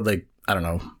 I wrote like, I don't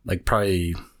know, like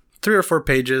probably 3 or 4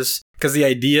 pages. Because the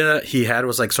idea he had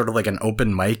was like sort of like an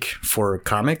open mic for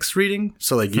comics reading.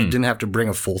 So like you didn't have to bring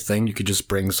a full thing. You could just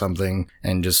bring something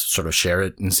and just sort of share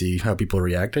it and see how people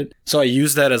reacted. So I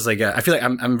use that as like I feel like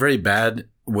I'm very bad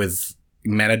with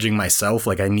managing myself.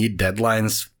 Like I need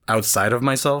deadlines outside of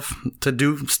myself to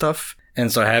do stuff.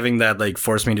 And so having that like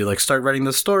forced me to like start writing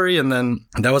the story. And then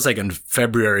that was like in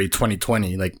February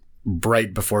 2020, like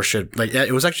right before shit. Like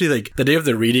it was actually like the day of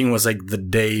the reading was like the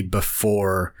day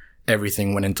before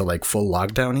everything went into like full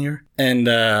lockdown here. And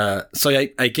so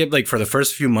I kept like for the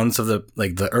first few months of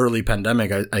the early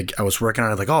pandemic, I was working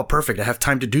on it like, oh, perfect. I have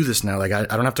time to do this now. Like I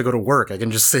don't have to go to work. I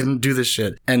can just sit and do this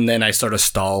shit. And then I sort of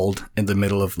stalled in the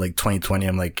middle of like 2020.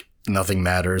 I'm like, nothing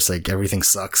matters. Like everything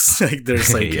sucks. Like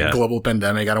there's like a global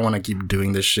pandemic. I don't want to keep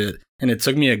doing this shit. And it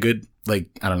took me a good, like,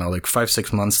 I don't know, like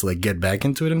 5-6 months to like get back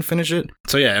into it and finish it.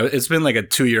 So yeah, it's been like a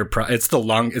 2-year it's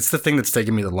the thing that's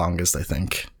taken me the longest, I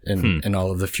think, in all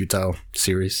of the Futile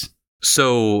series.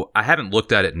 So I haven't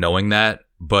looked at it knowing that,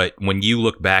 But when you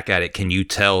look back at it, can you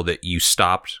tell that you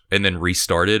stopped and then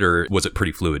restarted, or was it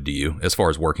pretty fluid to you as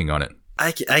far as working on it?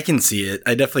 I can see it.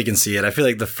 I definitely can see it. I feel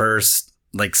like the first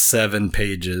like 7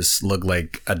 pages look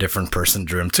like a different person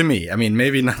drew them to me. I mean,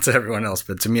 maybe not to everyone else,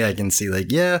 but to me, I can see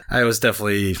like, yeah, I was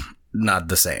definitely not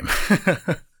the same.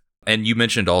 And you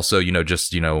mentioned also,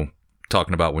 just,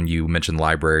 talking about when you mentioned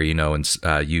library, and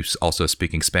you also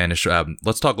speaking Spanish.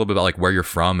 Let's talk a little bit about like where you're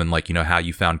from and like, how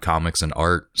you found comics and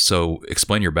art. So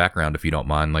explain your background if you don't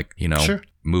mind, like, Sure.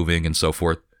 moving and so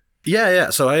forth. Yeah.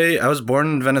 So I was born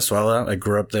in Venezuela. I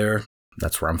grew up there.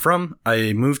 That's where I'm from.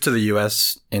 I moved to the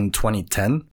US in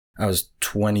 2010. I was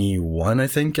 21, I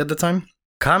think, at the time.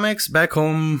 Comics back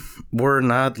home were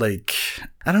not like,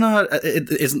 I don't know,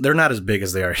 they're not as big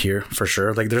as they are here, for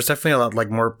sure. Like, there's definitely a lot like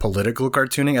more political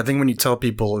cartooning. I think when you tell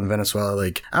people in Venezuela,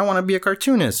 like, I want to be a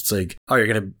cartoonist, it's like, oh, you're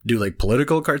going to do like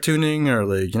political cartooning or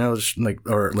like,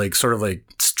 or like sort of like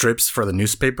strips for the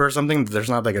newspaper or something. There's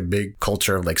not like a big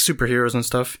culture of like superheroes and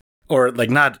stuff. Or like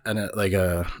not like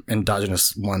a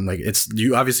endogenous one. Like it's,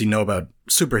 you obviously know about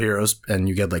superheroes and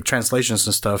you get like translations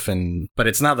and stuff, but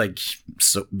it's not like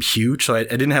so huge. So I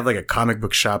didn't have like a comic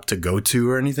book shop to go to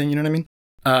or anything. You know what I mean?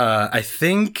 I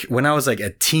think when I was like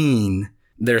a teen,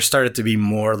 there started to be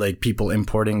more like people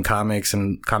importing comics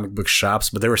and comic book shops,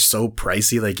 but they were so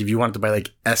pricey. Like if you wanted to buy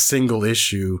like a single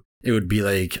issue, it would be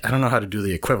like, I don't know how to do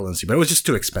the equivalency, but it was just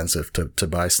too expensive to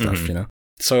buy stuff,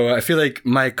 So I feel like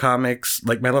my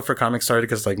love for comics started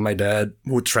because like my dad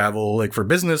would travel like for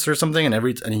business or something,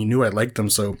 and he knew I liked them,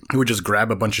 so he would just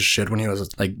grab a bunch of shit when he was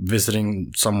like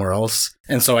visiting somewhere else.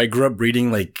 And so I grew up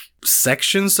reading like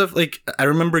sections of like, I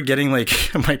remember getting like,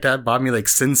 my dad bought me like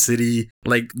Sin City,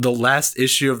 like the last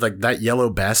issue of like that Yellow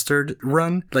Bastard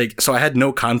run. Like, so I had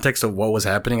no context of what was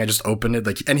happening. I just opened it,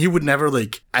 like, and he would never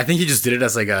like, I think he just did it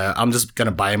as like I'm just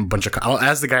gonna buy him a bunch of, I'll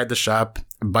ask the guy at the shop,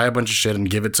 buy a bunch of shit and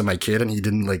give it to my kid, and he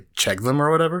didn't like check them or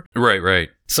whatever. Right.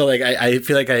 So like I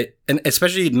feel like and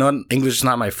especially English is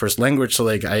not my first language, so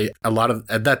like at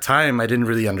that time I didn't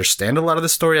really understand a lot of the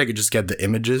story. I could just get the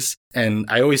images, and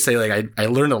I always say like I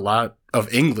learned a lot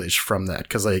of English from that,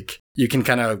 because like you can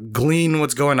kind of glean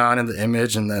what's going on in the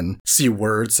image and then see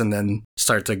words and then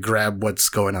start to grab what's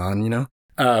going on,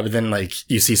 but then like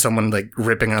you see someone like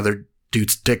ripping another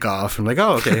dude's dick off, and I'm like,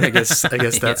 oh, okay, I guess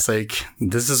that's like,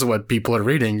 this is what people are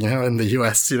reading, in the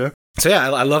US, So yeah,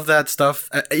 I love that stuff.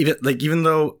 Even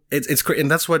though it's great,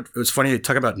 and that's what it's funny to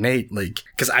talk about Nate, like,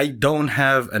 because I don't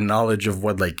have a knowledge of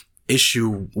what like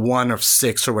issue 1 of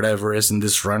 6 or whatever is in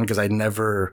this run, because I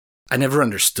never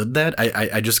understood that.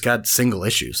 I just got single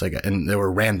issues, like, and they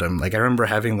were random. Like I remember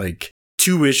having like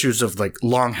 2 issues of like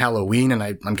Long Halloween, and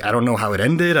I don't know how it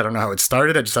ended. I don't know how it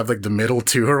started. I just have like the middle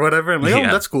 2 or whatever. I'm like, oh,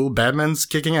 that's cool. Batman's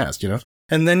kicking ass,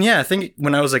 And then yeah, I think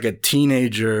when I was like a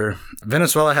teenager,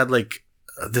 Venezuela had like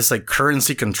this like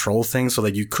currency control thing, so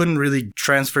like you couldn't really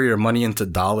transfer your money into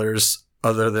dollars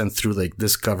other than through like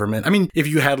this government. I mean, if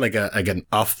you had like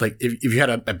if you had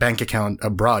a bank account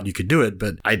abroad, you could do it,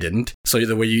 but I didn't. So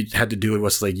the way you had to do it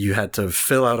was like you had to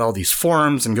fill out all these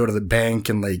forms and go to the bank,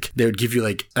 and like they would give you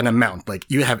like an amount, like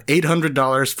you have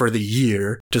 $800 for the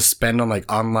year to spend on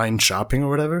like online shopping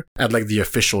or whatever at like the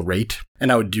official rate.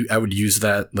 And I would use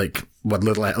that like what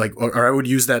little or I would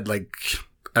use that like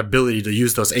ability to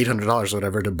use those $800 or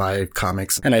whatever to buy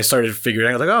comics. And I started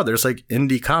figuring out like, oh, there's like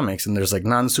indie comics and there's like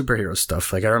non-superhero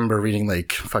stuff. Like I remember reading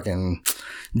like fucking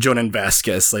Jonan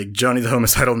Vasquez, like Johnny the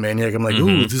Homicidal Maniac. I'm like,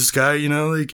 ooh, this guy,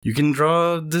 like you can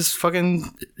draw this fucking,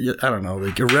 I don't know,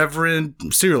 like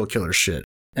irreverent serial killer shit.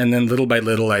 And then little by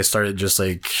little, I started just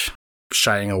like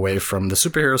shying away from the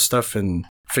superhero stuff and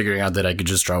figuring out that I could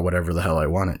just draw whatever the hell I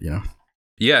wanted,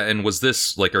 Yeah, and was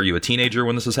this like, are you a teenager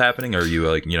when this is happening? Or are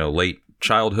you like, late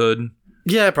childhood?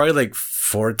 Yeah, probably like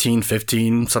 14,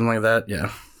 15, something like that.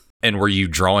 Yeah. And were you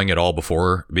drawing at all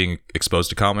before being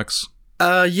exposed to comics?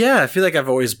 Yeah, I feel like I've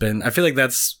always been. I feel like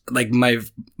that's like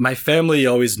my family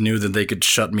always knew that they could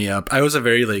shut me up. I was a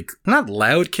very like not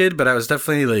loud kid, but I was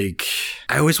definitely like,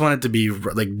 I always wanted to be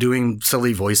like doing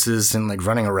silly voices and like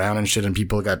running around and shit, and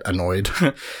people got annoyed.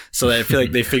 So I feel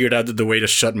like they figured out that the way to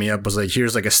shut me up was like,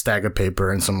 here's like a stack of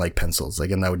paper and some like pencils,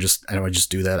 like, and I would just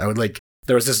do that. I would like,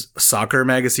 there was this soccer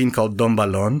magazine called Don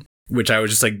Balon, which I would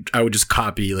just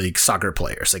copy like soccer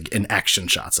players, like in action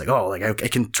shots. Like, oh, like I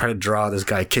can try to draw this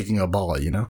guy kicking a ball,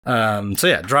 So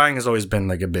yeah, drawing has always been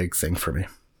like a big thing for me.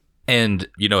 And,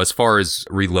 as far as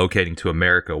relocating to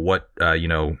America, what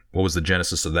was the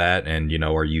genesis of that? And,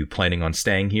 are you planning on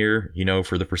staying here,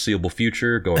 for the foreseeable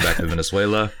future, going back to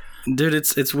Venezuela? Dude,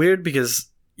 it's weird because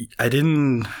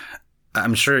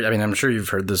I'm sure you've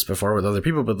heard this before with other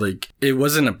people, but like it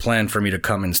wasn't a plan for me to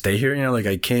come and stay here. Like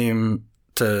I came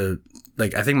to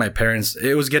like, I think my parents,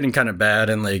 it was getting kind of bad.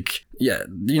 And like, yeah,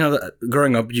 you know,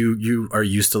 growing up, you are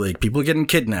used to like people getting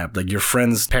kidnapped, like your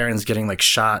friends' parents getting like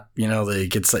shot, you know,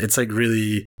 like it's like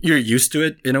really, you're used to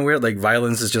it in a way. Like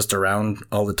violence is just around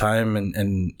all the time.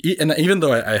 And even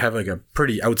though I have like a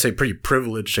pretty, I would say pretty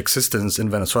privileged existence in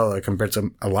Venezuela compared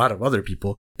to a lot of other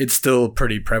people, it's still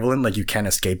pretty prevalent. Like you can't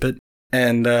escape it.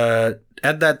 And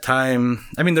at that time,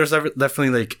 I mean, there's definitely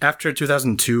like after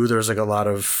 2002, there was like a lot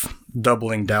of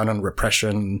doubling down on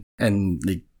repression and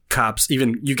the cops.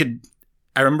 Even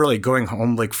I remember like going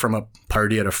home like from a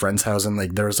party at a friend's house and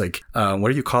like there was like, what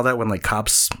do you call that when like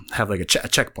cops have like a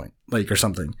checkpoint like or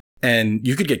something, and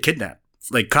you could get kidnapped.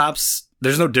 Like cops,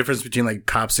 there's no difference between like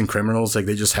cops and criminals. Like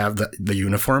they just have the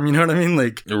uniform, you know what I mean?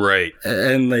 Like Right.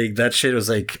 And like that shit was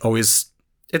like always.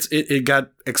 It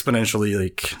got exponentially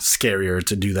like scarier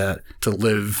to do that, to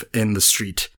live in the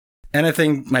street. And I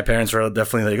think my parents were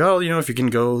definitely like, oh, you know, if you can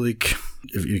go like,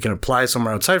 if you can apply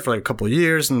somewhere outside for like a couple of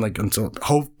years and like until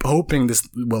hoping this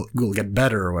will get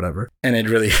better or whatever. And it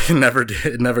really never did.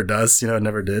 It never does. You know, it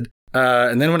never did.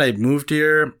 And then when I moved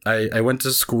here, I went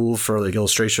to school for like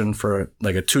illustration for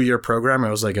like a 2-year program. It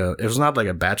was not like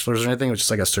a bachelor's or anything. It was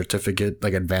just like a certificate,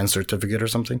 like advanced certificate or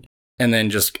something. And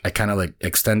then just, I kind of like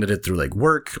extended it through like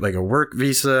work, like a work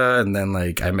visa. And then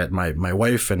like I met my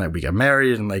wife and we got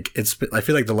married. And like, I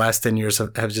feel like the last 10 years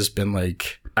have just been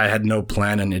like, I had no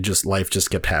plan and life just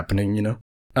kept happening, you know?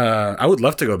 I would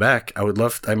love to go back. I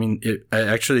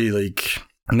actually like,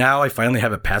 now I finally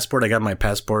have a passport. I got my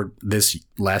passport this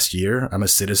last year. I'm a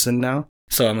citizen now.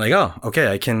 So I'm like, oh, okay,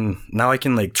 I can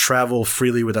like travel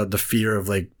freely without the fear of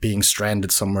like being stranded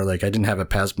somewhere. Like I didn't have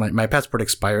a my passport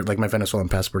expired, like my Venezuelan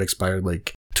passport expired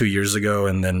like 2 years ago.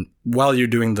 And then while you're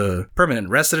doing the permanent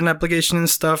resident application and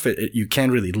stuff, you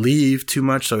can't really leave too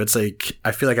much. So it's like,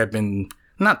 I feel like I've been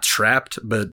not trapped,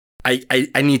 but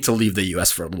I need to leave the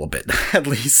US for a little bit, at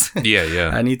least.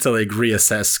 Yeah. I need to like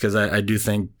reassess because I do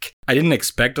think I didn't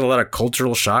expect a lot of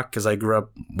cultural shock because I grew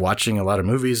up watching a lot of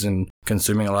movies and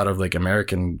consuming a lot of like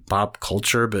American pop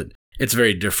culture, but it's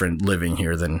very different living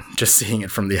here than just seeing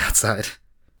it from the outside.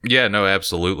 Yeah, no,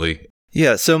 absolutely.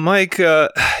 Yeah, so Mike,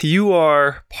 you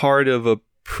are part of a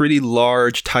pretty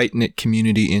large, tight-knit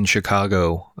community in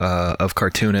Chicago of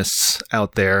cartoonists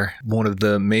out there. One of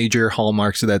the major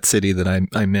hallmarks of that city that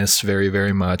I miss very,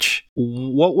 very much.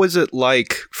 What was it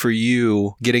like for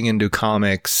you getting into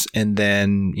comics and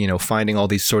then, you know, finding all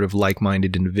these sort of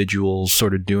like-minded individuals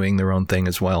sort of doing their own thing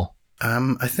as well?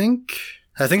 I think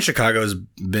Chicago has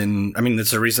been, I mean,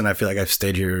 it's the reason I feel like I've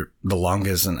stayed here the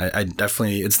longest. And I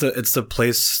definitely, it's the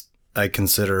place I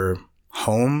consider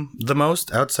home the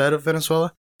most outside of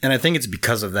Venezuela. And I think it's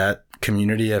because of that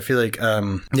community. I feel like,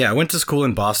 I went to school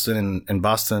in Boston and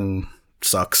Boston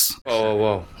sucks.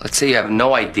 Whoa. Let's say you have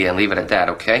no idea and leave it at that,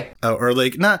 okay? Or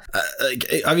like,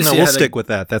 obviously. No, we'll stick with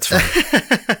that. That's fine.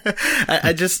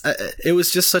 It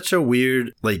was just such a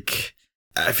weird, like,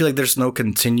 I feel like there's no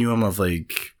continuum of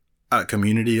like,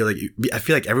 community. Like I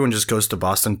feel like everyone just goes to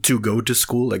Boston to go to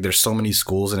school. Like there's so many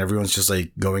schools and everyone's just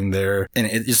like going there, and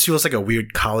it just feels like a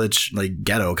weird college like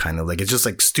ghetto kind of. Like it's just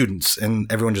like students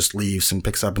and everyone just leaves and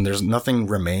picks up and there's nothing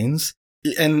remains.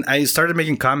 And I started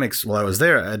making comics while I was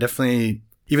there. I definitely,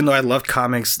 even though I loved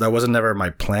comics, that wasn't never my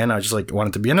plan. I just like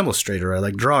wanted to be an illustrator. I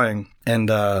like drawing. And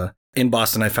in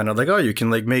Boston, I found out like, oh, you can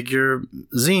like make your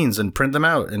zines and print them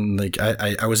out. And like,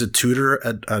 I was a tutor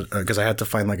at, cause I had to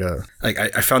find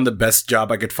I found the best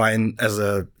job I could find as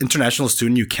a international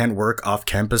student. You can't work off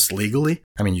campus legally.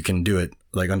 I mean, you can do it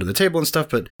like under the table and stuff,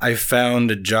 but I found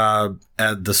a job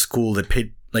at the school that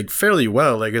paid like fairly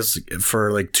well, I guess,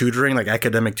 for like tutoring, like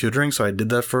academic tutoring. So I did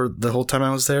that for the whole time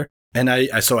I was there. And I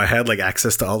had like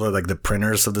access to all the like the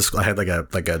printers of the school. I had like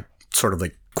a sort of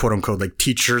like quote unquote like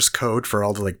teacher's code for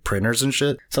all the like printers and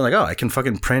shit. So I'm like, oh, I can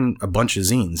fucking print a bunch of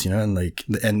zines, you know, and like,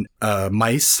 and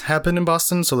MICE happened in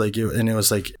Boston. So like, and it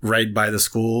was like right by the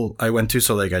school I went to.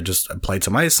 So like, I just applied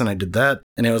to MICE and I did that.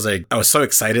 And it was like, I was so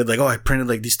excited. Like, oh, I printed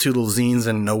like these 2 little zines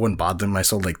and no one bought them. I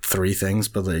sold like 3 things,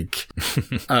 but like,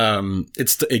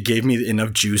 it gave me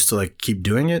enough juice to like keep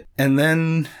doing it. And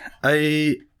then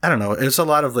I don't know. It's a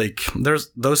lot of like, there's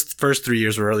those first 3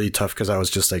 years were really tough because I was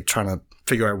just like trying to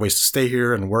figure out ways to stay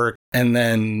here and work. And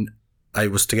then I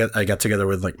got together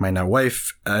with like my now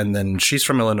wife, and then she's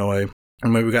from Illinois.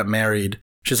 And when we got married,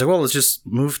 she's like, well, let's just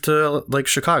move to like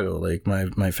Chicago. Like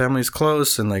my family's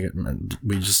close. And like,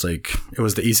 we just like, it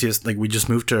was the easiest. Like we just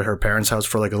moved to her parents' house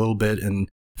for like a little bit and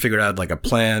figured out like a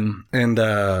plan. And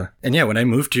yeah, when I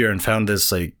moved here and found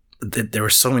this, like, there were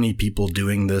so many people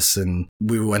doing this, and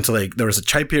we went to like, there was a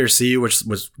Chai PRC, which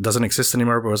doesn't exist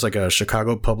anymore, but it was like a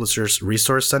Chicago Publishers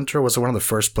Resource Center, was one of the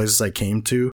first places I came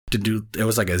to to do, it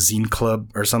was like a zine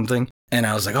club or something. And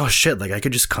I was like, oh shit, like I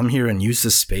could just come here and use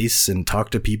this space and talk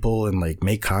to people and like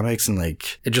make comics. And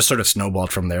like, it just sort of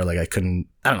snowballed from there. Like I don't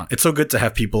know. It's so good to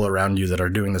have people around you that are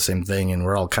doing the same thing and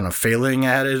we're all kind of failing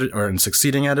at it or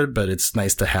succeeding at it, but it's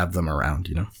nice to have them around,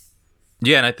 you know?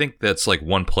 Yeah, and I think that's like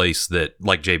one place that,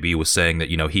 like JB was saying, that,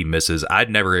 you know, he misses. I'd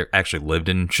never actually lived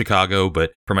in Chicago,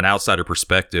 but from an outsider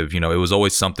perspective, you know, it was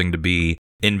always something to be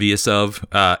envious of.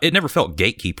 It never felt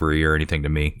gatekeepery or anything to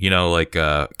me, you know, like,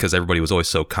 because everybody was always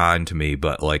so kind to me,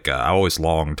 but like, I always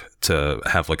longed to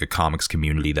have like a comics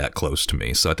community that close to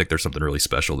me. So I think there's something really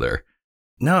special there.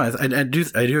 No, I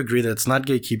do agree that it's not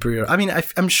gatekeeper. I mean,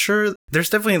 I'm sure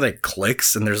there's definitely like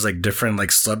cliques and there's like different like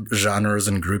subgenres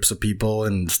and groups of people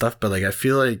and stuff. But like, I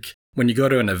feel like when you go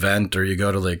to an event or you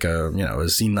go to like a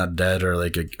Scene Not Dead or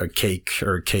like a cake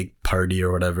party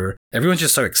or whatever, everyone's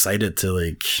just so excited to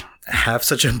like have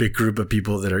such a big group of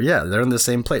people that are, they're in the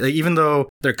same place. Like, even though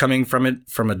they're coming from it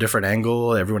from a different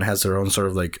angle, everyone has their own sort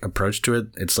of like approach to it.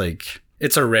 It's like,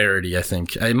 it's a rarity, I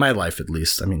think, in my life at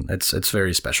least. I mean, it's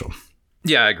very special.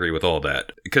 Yeah, I agree with all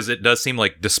that, because it does seem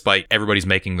like despite everybody's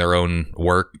making their own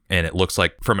work, and it looks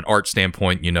like from an art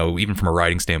standpoint, you know, even from a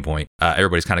writing standpoint,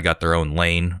 everybody's kind of got their own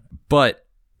lane, but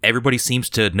everybody seems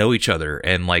to know each other.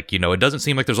 And like, you know, it doesn't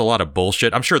seem like there's a lot of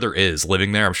bullshit. I'm sure there is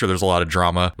living there. I'm sure there's a lot of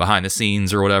drama behind the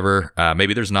scenes or whatever.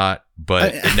 Maybe there's not,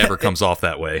 but it never comes off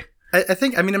that way. I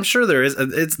think, I mean, I'm sure there is.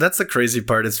 That's the crazy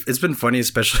part. It's been funny,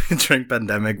 especially during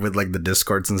pandemic with like the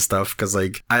Discords and stuff. Cause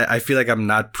like, I feel like I'm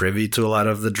not privy to a lot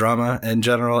of the drama in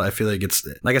general. I feel like it's,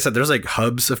 like I said, there's like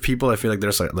hubs of people. I feel like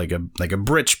there's like a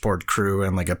Bridgeport crew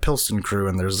and like a Pilsen crew.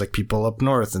 And there's like people up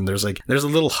north and there's a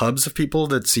little hubs of people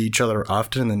that see each other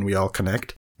often and we all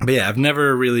connect. But yeah, I've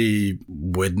never really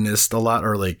witnessed a lot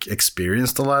or like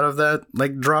experienced a lot of that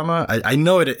like drama. I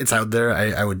know it's out there.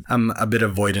 I'm a bit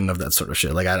avoidant of that sort of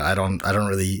shit. Like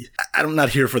I'm not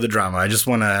here for the drama. I just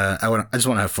want to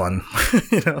have fun,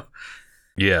 you know?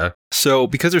 Yeah. So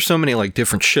because there's so many like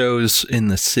different shows in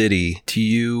the city, do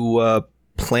you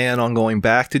plan on going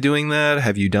back to doing that?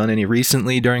 Have you done any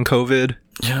recently during COVID?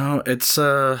 You know, it's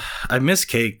I miss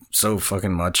Cake so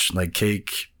fucking much. Like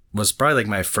Cake was probably like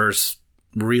my first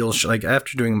real like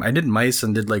after doing, I did Mice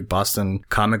and did like Boston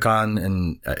Comic-Con,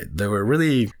 and they were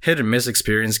really hit and miss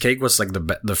experience. Cake was like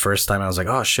the first time I was like,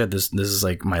 oh shit, this is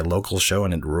like my local show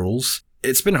and it rules.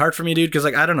 It's been hard for me, dude, because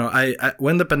like I don't know, I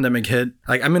when the pandemic hit,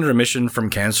 like I'm in remission from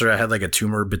cancer. I had like a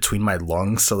tumor between my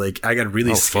lungs, so like I got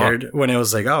really scared when it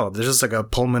was like, oh, there's just like a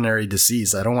pulmonary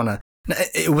disease. I don't want to.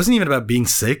 It wasn't even about being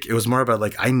sick. It was more about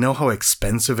like, I know how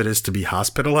expensive it is to be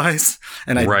hospitalized,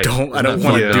 and I don't want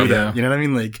to do that. You know what I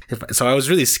mean? Like, so I was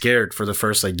really scared for the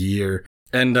first like year,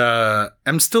 and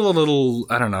I'm still a little,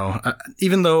 I don't know,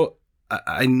 even though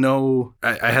I know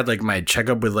I had like my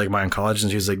checkup with like my oncologist, and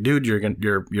she was like, dude,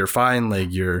 you're fine.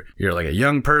 Like you're like a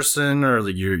young person, or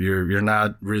like you're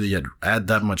not really at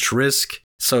that much risk.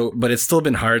 So, but it's still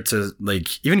been hard to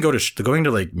like even going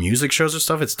to like music shows or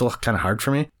stuff. It's still kind of hard for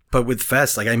me. But with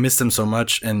Fest, like I missed them so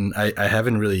much, and I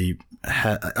haven't really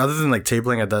had, other than like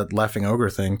tabling at that Laughing Ogre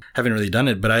thing, haven't really done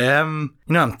it. But I am,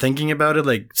 you know, I'm thinking about it.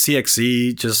 Like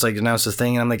CXC just like announced this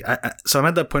thing, and I'm like, so I'm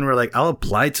at that point where like I'll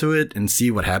apply to it and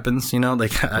see what happens, you know,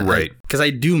 like right, because I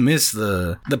do miss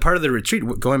the part of the retreat.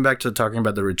 Going back to talking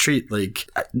about the retreat, like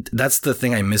that's the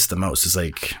thing I miss the most. Is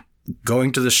like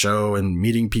going to the show and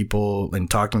meeting people and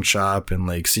talking shop and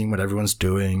like seeing what everyone's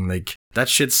doing. Like that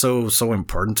shit's so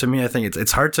important to me. I think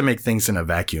it's hard to make things in a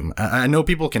vacuum. I know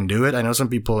people can do it. I know some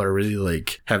people are really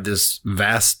like have this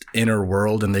vast inner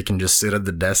world and they can just sit at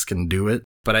the desk and do it.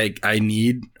 But I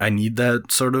need that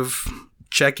sort of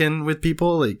check-in with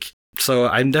people. Like, so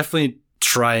I'm definitely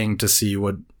trying to see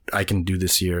what I can do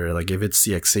this year. Like if it's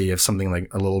CXC, if something like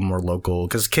a little more local,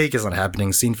 because Cake is not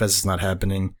happening. Scenefest is not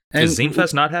happening. And is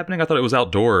Scenefest not happening? I thought it was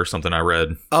outdoor or something I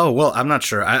read. Oh, well, I'm not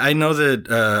sure. I know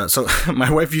that, so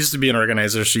my wife used to be an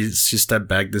organizer. She stepped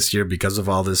back this year because of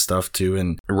all this stuff too.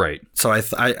 And right. So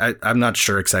I'm not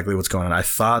sure exactly what's going on. I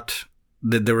thought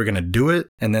that they were going to do it,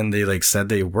 and then they like said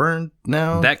they weren't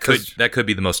now. That could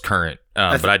be the most current.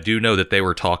 But I do know that they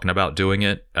were talking about doing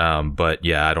it. But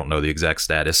yeah, I don't know the exact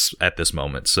status at this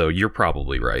moment. So you're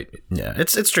probably right. Yeah,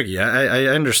 it's tricky. I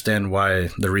understand why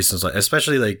the reasons, like,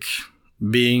 especially like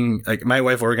being like my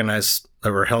wife organized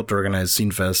or helped organize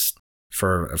Scenefest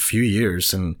for a few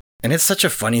years, and it's such a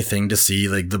funny thing to see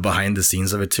like the behind the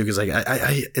scenes of it too. Because like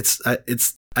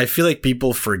I feel like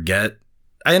people forget.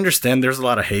 I understand there's a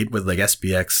lot of hate with like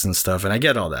SPX and stuff, and I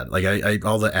get all that. Like I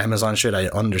all the Amazon shit, I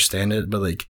understand it, but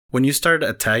like when you start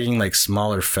attacking like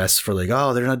smaller fests for like,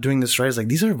 oh, they're not doing this right, it's like,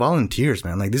 these are volunteers,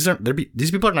 man. Like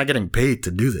these people are not getting paid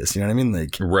to do this. You know what I mean?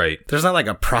 Like, Right. there's not like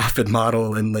a profit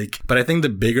model, and like, but I think the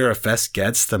bigger a fest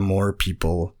gets, the more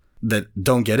people that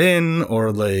don't get in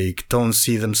or like don't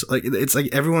see them, like it's like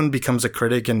everyone becomes a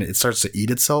critic and it starts to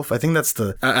eat itself. I think that's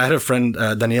I had a friend,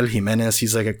 Daniel Jimenez.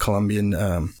 He's like a Colombian,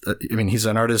 I mean, he's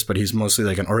an artist, but he's mostly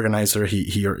like an organizer.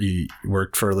 He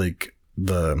worked for like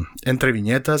the Entre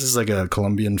Viñetas, is like a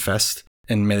Colombian fest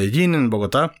in Medellin and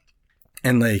Bogota.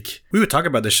 And like, we would talk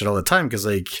about this shit all the time, because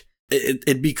like,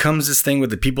 it becomes this thing where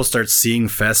the people start seeing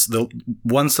fests.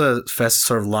 Once a fest is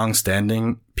sort of long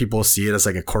standing, people see it as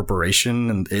like a corporation,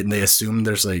 and they assume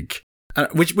there's like,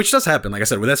 which does happen. Like I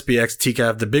said, with SPX,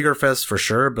 TCAF, the bigger fests for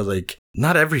sure, but like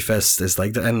not every fest is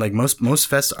like that. And like most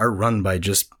fests are run by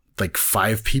just like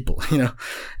 5 people, you know?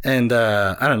 And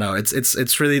I don't know.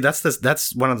 It's really,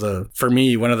 that's one of the, for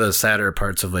me, one of the sadder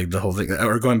parts of like the whole thing,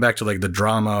 or going back to like the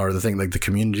drama or the thing, like the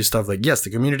community stuff. Like, yes, the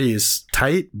community is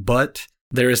tight, but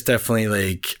there is definitely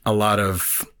like a lot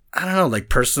of, I don't know, like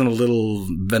personal little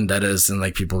vendettas, and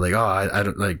like people like, oh, I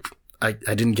don't like, I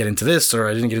didn't get into this, or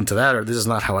I didn't get into that, or this is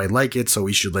not how I like it, so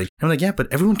we should like, I'm like, yeah, but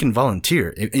everyone can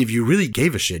volunteer. If you really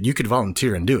gave a shit, you could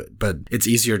volunteer and do it, but it's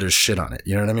easier to shit on it.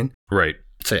 You know what I mean? Right.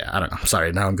 So yeah, I don't know.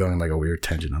 Sorry, now I'm going like a weird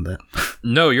tangent on that.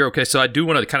 No, you're okay. So I do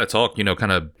want to kind of talk,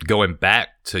 kind of going back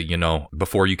to,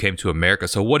 before you came to America.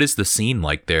 So what is the scene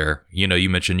like there? You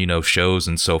mentioned, shows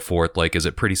and so forth. Like, is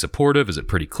it pretty supportive? Is it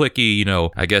pretty cliquey?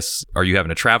 I guess, are you having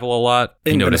to travel a lot,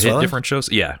 In to Venezuela? hit different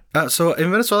shows? Yeah. So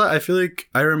in Venezuela, I feel like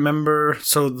I remember,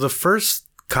 so the first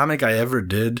comic I ever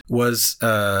did was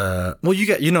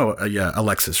Alexis,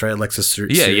 right? Alexis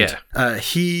Yeah.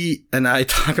 He and I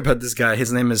talk about this guy.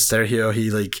 His name is Sergio.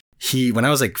 He when I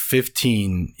was like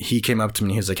 15, he came up to me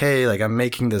and he was like, hey, like I'm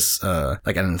making this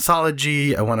like an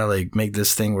anthology. I want to like make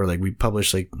this thing where like we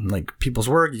publish like people's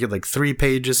work. You get like 3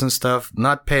 pages and stuff,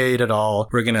 not paid at all.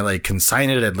 We're gonna like consign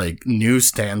it at like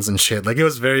newsstands and shit. Like it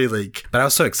was very like, but I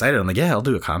was so excited. I'm like, yeah, I'll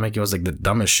do a comic. It was like the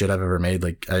dumbest shit I've ever made.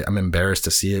 Like I'm embarrassed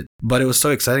to see it, but it was so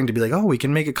exciting to be like, oh, we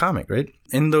can make a comic, right?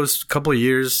 In those couple of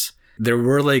years, there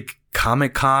were like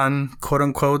Comic-Con, quote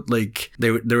unquote, like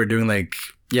they were doing like,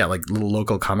 yeah, like little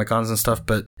local Comic-Cons and stuff,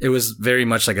 but it was very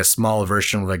much like a small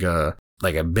version of like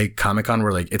a big Comic-Con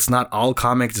where like it's not all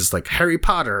comics, it's like Harry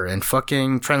Potter and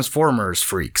fucking Transformers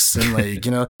freaks and like,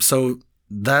 so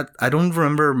that I don't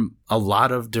remember a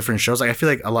lot of different shows. Like I feel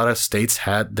like a lot of states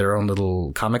had their own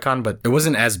little Comic-Con, but it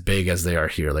wasn't as big as they are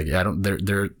here. Like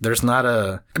there's not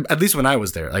at least when I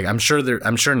was there. Like I'm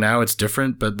sure now it's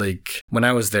different, but like when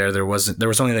I was there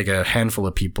was only like a handful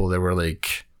of people that were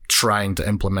like trying to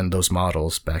implement those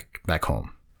models back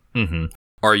home. Mm-hmm.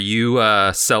 Are you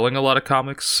selling a lot of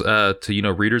comics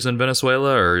to readers in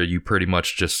Venezuela, or are you pretty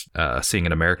much just seeing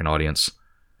an American audience?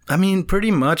 I mean,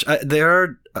 pretty much. I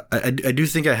do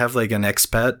think I have like an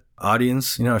expat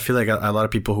audience. I feel like a lot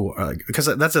of people who because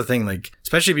that's the thing. Like,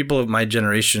 especially people of my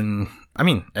generation. I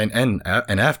mean, and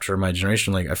after my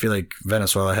generation, like I feel like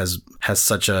Venezuela has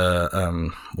such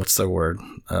a what's the word?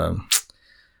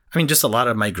 I mean, just a lot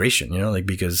of migration, like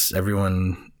because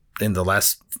everyone in the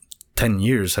last 10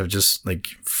 years have just like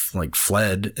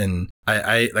fled. And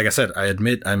I like I said, I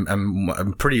admit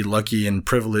I'm pretty lucky and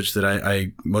privileged that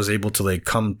I was able to like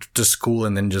come to school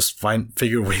and then just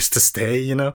figure ways to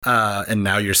stay, and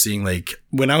now you're seeing like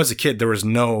when I was a kid, there was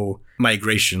no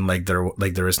migration like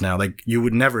there is now. Like you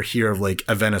would never hear of like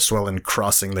a Venezuelan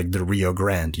crossing like the Rio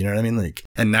Grande, you know what I mean? Like,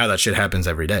 and now that shit happens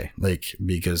every day, like,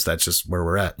 because that's just where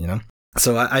we're at,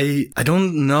 So I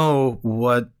don't know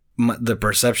what the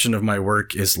perception of my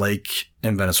work is like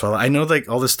in Venezuela. I know like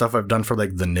all this stuff I've done for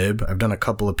like the Nib. I've done a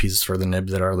couple of pieces for the Nib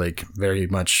that are like very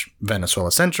much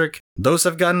Venezuela centric. Those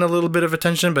have gotten a little bit of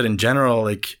attention, but in general,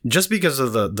 like just because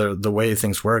of the way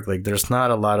things work, like there's not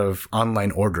a lot of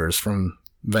online orders from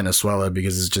Venezuela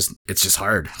because it's just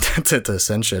hard to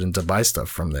send shit and to buy stuff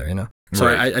from there, So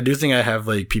right. I do think I have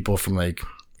like people from like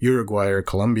Uruguay or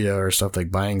Colombia or stuff like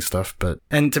buying stuff, but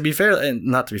and to be fair, and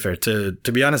not to be fair, to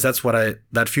be honest, that's what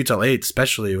that Futile 8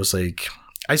 especially was like.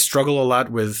 I struggle a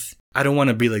lot with. I don't want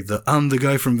to be like I'm the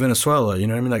guy from Venezuela, you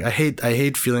know what I mean? Like I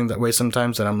hate feeling that way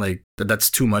sometimes, that I'm like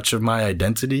that's too much of my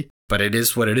identity. But it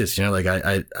is what it is, like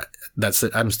I that's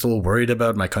it. I'm still worried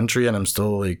about my country, and I'm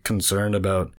still like concerned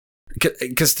about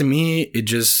because to me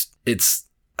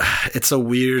it's a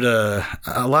weird, a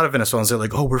lot of Venezuelans say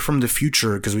like, oh, we're from the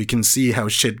future because we can see how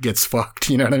shit gets fucked.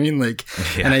 You know what I mean? Like,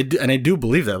 yeah. And I do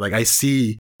believe that. Like, I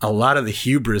see a lot of the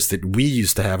hubris that we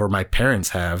used to have or my parents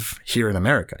have here in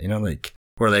America, like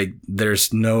where like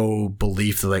there's no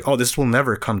belief that like, oh, this will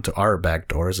never come to our back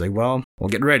doors. Like, well, well,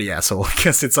 get ready, asshole,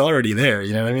 because it's already there.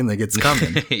 You know what I mean? Like, it's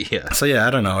coming. Yeah. So yeah, I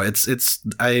don't know.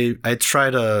 I try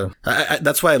to,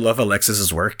 that's why I love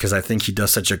Alexis's work, because I think he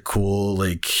does such a cool,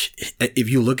 like, if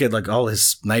you look at like all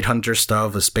his Night Hunter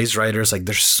stuff, the Space Riders, like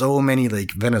there's so many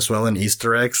like Venezuelan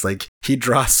Easter eggs. Like he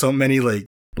draws so many like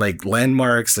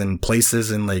landmarks and places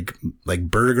and like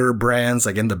burger brands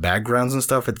like in the backgrounds and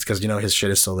stuff. It's because, you know, his shit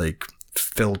is so like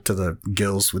filled to the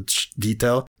gills with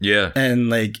detail. Yeah.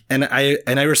 And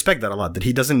I respect that a lot, that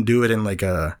he doesn't do it in like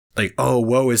a like, oh,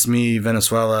 woe is me,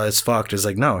 Venezuela is fucked. It's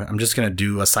like, no, I'm just gonna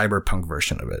do a cyberpunk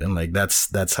version of it, and like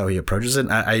that's how he approaches it.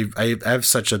 I have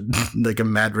such a like a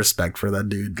mad respect for that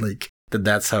dude, like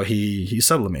that's how he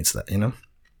sublimates that, you know.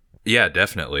 Yeah,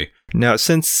 definitely. Now,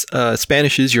 since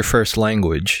Spanish is your first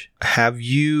language, have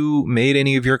you made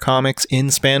any of your comics in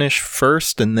Spanish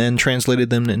first and then translated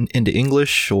them into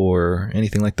English or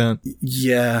anything like that?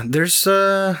 Yeah, there's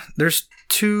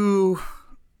two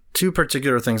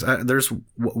particular things. There's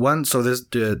one. So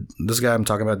this guy I'm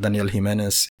talking about, Daniel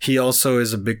Jimenez, he also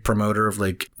is a big promoter of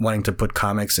like wanting to put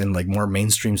comics in like more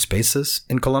mainstream spaces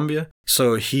in Colombia.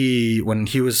 So when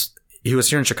he was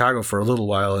here in Chicago for a little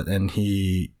while, and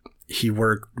he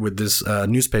worked with this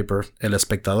newspaper, El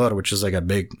Espectador, which is like a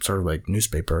big sort of like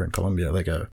newspaper in Colombia, like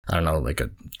a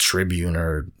Tribune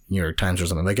or New York Times or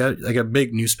something, like a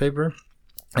big newspaper.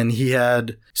 And he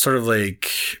had sort of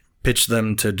like pitched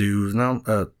them to do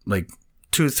like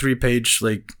 2-3 page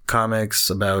like comics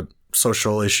about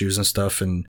social issues and stuff.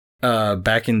 And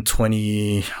back in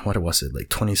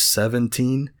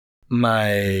 2017,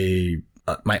 my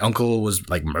uncle was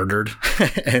like murdered,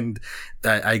 and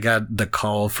I got the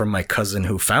call from my cousin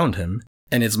who found him,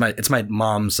 and it's my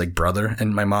mom's like brother,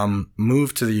 and my mom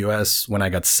moved to the US when I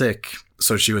got sick,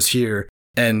 so she was here,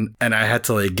 and I had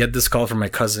to like get this call from my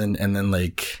cousin and then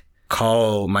like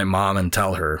call my mom and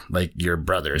tell her like your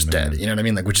brother is dead, you know what I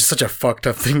mean, like, which is such a fucked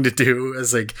up thing to do,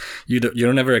 as like you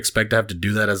don't ever expect to have to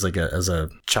do that as like as a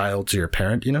child to your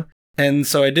parent, you know. And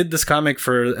so I did this comic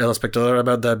for El Espectador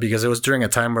about that, because it was during a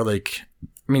time where like,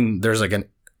 I mean, there's like an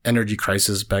energy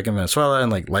crisis back in Venezuela, and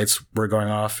like lights were going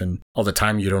off, and all the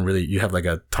time you have like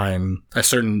a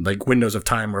certain like windows of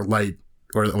time where light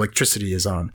or electricity is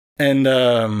on. And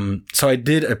so I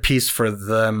did a piece for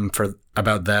them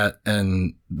about that,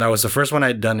 and that was the first one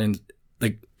I'd done in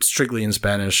like strictly in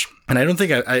Spanish. And I don't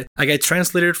think I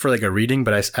translated for like a reading,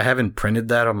 but I haven't printed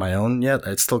that on my own yet.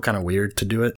 It's still kind of weird to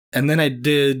do it. And then I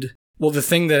did, well, the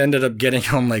thing that ended up getting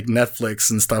on like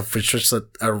Netflix and stuff, which was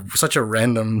such a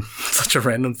random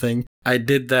thing. I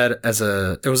did that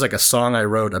it was like a song I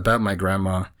wrote about my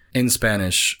grandma in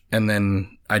Spanish, and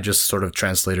then I just sort of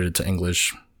translated it to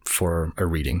English for a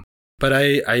reading. But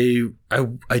I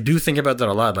do think about that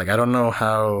a lot. Like, I don't know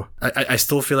how, I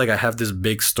still feel like I have this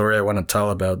big story I want to tell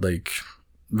about like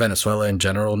Venezuela in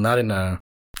general, not in a,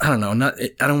 I don't know,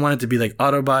 I don't want it to be like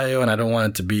autobio, and I don't want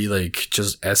it to be like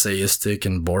just essayistic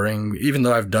and boring, even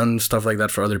though I've done stuff like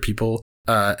that for other people.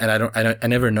 And I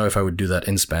never know if I would do that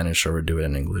in Spanish or would do it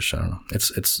in English. I don't know.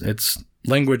 It's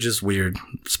language is weird,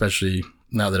 especially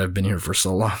now that I've been here for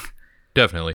so long.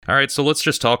 Definitely. All right, so let's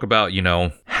just talk about, you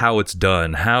know, how it's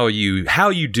done, how you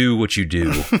do what you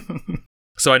do.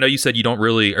 So I know you said you don't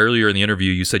really, earlier in the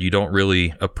interview, you said you don't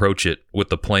really approach it with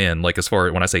the plan. Like, as far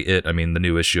as when I say it, I mean the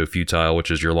new issue of Futile, which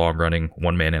is your long-running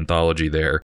one-man anthology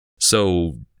there.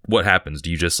 So what happens? Do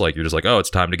you just like, you're just like, oh, it's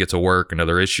time to get to work,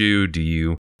 another issue? Do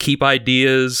you keep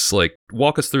ideas? Like,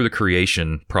 walk us through the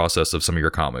creation process of some of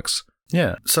your comics.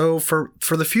 Yeah. So for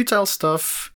the Futile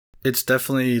stuff, it's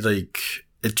definitely like,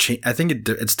 I think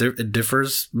it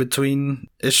differs between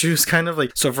issues, kind of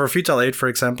like. So for Futile 8, for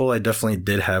example, I definitely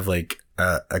did have like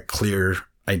a clear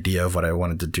idea of what I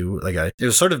wanted to do. Like, it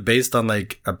was sort of based on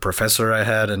like a professor I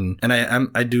had, and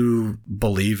I do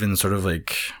believe in sort of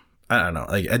like, I don't know,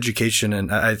 like education,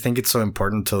 and I think it's so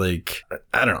important to like,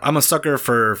 I don't know, I'm a sucker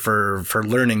for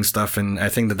learning stuff, and I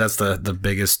think that's the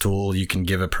biggest tool you can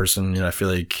give a person. You know, I feel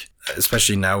like,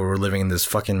 especially now where we're living in this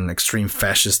fucking extreme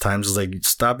fascist times, is like,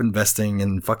 stop investing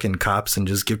in fucking cops and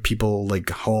just give people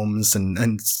like homes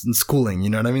and schooling, you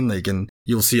know what I mean? Like, and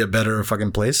you'll see a better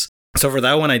fucking place. So for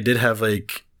that one, I did have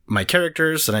like my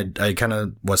characters, and I kind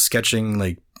of was sketching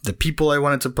like the people I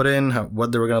wanted to put in,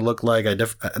 what they were going to look like.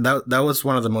 That was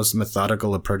one of the most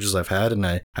methodical approaches I've had, and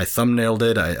I thumbnailed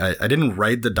it. I didn't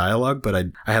write the dialogue, but I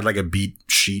had like a beat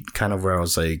sheet kind of where I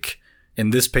was like, in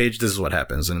this page, this is what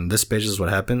happens, and in this page, this is what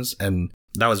happens. And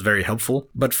that was very helpful.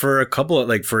 But for a couple of,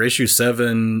 like, for issue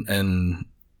 7 and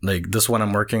like this one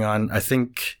I'm working on, I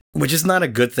think, which is not a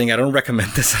good thing, I don't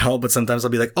recommend this at all, but sometimes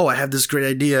I'll be like, oh, I have this great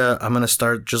idea, I'm going to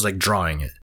start just like drawing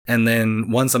it. And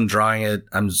then once I'm drawing it,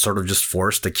 I'm sort of just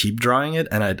forced to keep drawing it.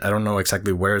 And I don't know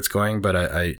exactly where it's going, but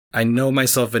I know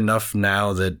myself enough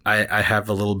now that I have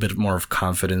a little bit more of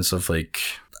confidence of like,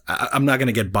 I'm not going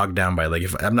to get bogged down by like,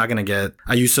 if I'm not going to get,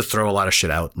 I used to throw a lot of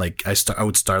shit out. Like I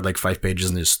would start like 5 pages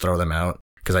and just throw them out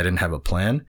because I didn't have a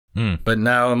plan. But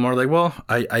now I'm more like, well,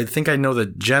 I think I know the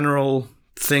general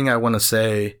thing I want to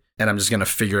say, and I'm just going to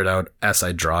figure it out as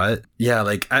I draw it. Yeah,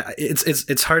 like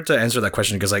it's hard to answer that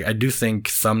question because like I do think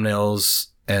thumbnails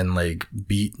and like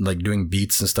doing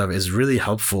beats and stuff is really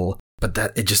helpful, but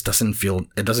that it just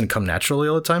doesn't come naturally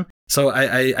all the time. So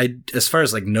I as far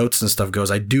as like notes and stuff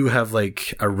goes, I do have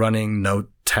like a running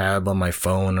note tab on my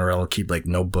phone, or I'll keep like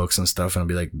notebooks and stuff, and I'll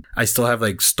be like, I still have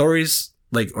like stories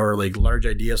like or like large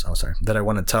ideas that I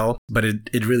want to tell, but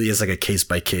it really is like a case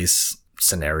by case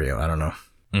scenario. I don't know.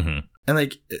 And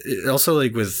like also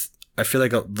like with, I feel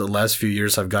like the last few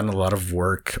years I've gotten a lot of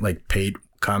work, like paid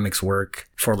comics work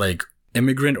for like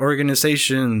immigrant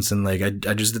organizations, and like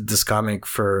I just did this comic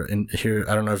for in here.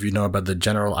 I don't know if you know about the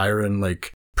General Iron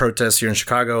like protests here in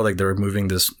Chicago. Like they were moving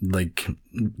this like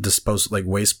disposed like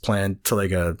waste plant to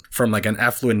like from like an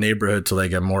affluent neighborhood to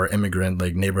like a more immigrant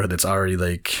like neighborhood that's already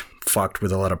like fucked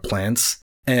with a lot of plants.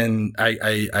 And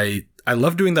I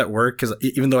love doing that work because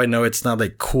even though I know it's not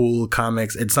like cool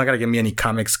comics, it's not going to give me any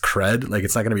comics cred. Like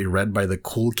it's not going to be read by the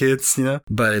cool kids, you know,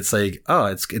 but it's like,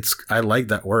 oh, I like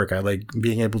that work. I like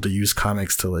being able to use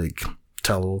comics to like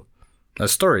tell a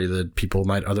story that people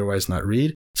might otherwise not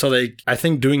read. So like, I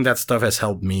think doing that stuff has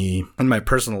helped me in my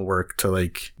personal work to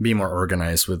like be more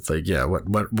organized with like, yeah,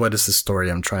 what is the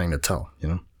story I'm trying to tell, you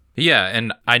know? Yeah,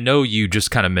 and I know you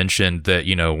just kind of mentioned that,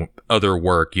 you know, other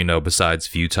work, you know, besides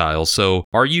Futile. So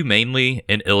are you mainly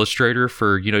an illustrator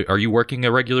for, you know, are you working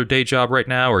a regular day job right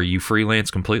now, or are you freelance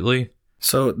completely?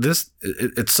 So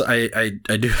I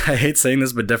hate saying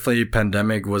this, but definitely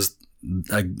pandemic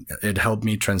it helped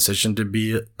me transition to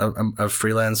be a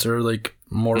freelancer, like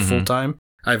more full time.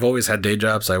 I've always had day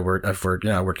jobs. I worked at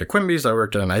Quimby's. I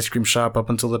worked at an ice cream shop up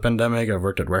until the pandemic. I've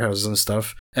worked at warehouses and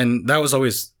stuff. And that was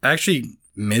always, I actually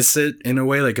miss it in a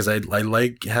way, like, cause I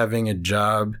like having a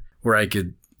job where I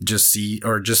could just see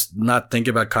or just not think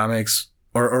about comics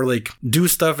or like do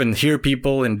stuff and hear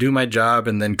people and do my job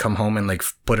and then come home and like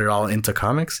put it all into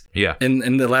comics. Yeah.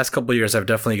 In the last couple of years, I've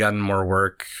definitely gotten more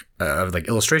work of like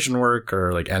illustration work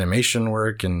or like animation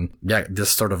work, and yeah,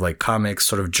 this sort of like comics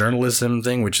sort of journalism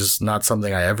thing, which is not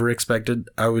something I ever expected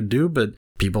I would do, but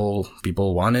people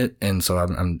want it, and so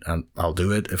I'll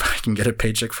do it if I can get a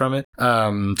paycheck from it.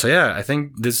 So yeah, I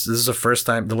think this is the first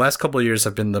time. The last couple of years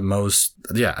have been the most.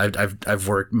 Yeah, I've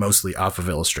worked mostly off of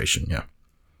illustration. Yeah.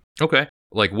 Okay.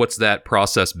 Like, what's that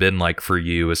process been like for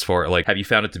you? As far like, have you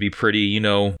found it to be pretty, you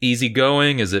know,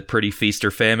 easygoing? Is it pretty feast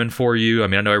or famine for you? I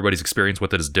mean, I know everybody's experience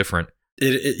with it is different.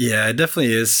 It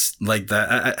definitely is like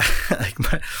that.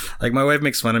 My wife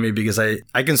makes fun of me because I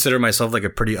consider myself like a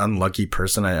pretty unlucky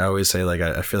person. I always say like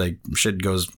I feel like shit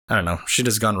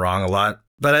has gone wrong a lot.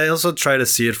 But I also try to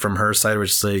see it from her side,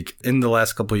 which is like in the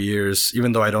last couple of years,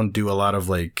 even though I don't do a lot of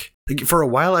like for a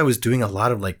while I was doing a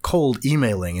lot of like cold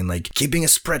emailing and like keeping a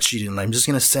spreadsheet and I'm just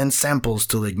gonna send samples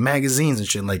to like magazines and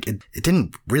shit. And, like it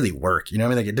didn't really work, you know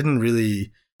what I mean? Like it didn't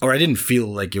really. Or I didn't feel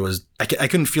like it was, I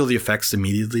couldn't feel the effects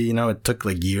immediately, you know, it took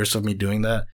like years of me doing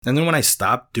that. And then when I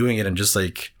stopped doing it and just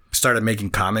like started making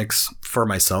comics for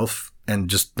myself and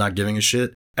just not giving a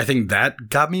shit, I think that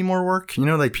got me more work, you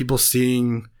know, like people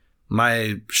seeing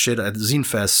my shit at Zine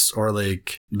Fest or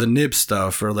like the Nib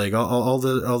stuff or like all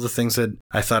the things that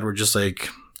I thought were just like,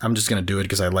 I'm just going to do it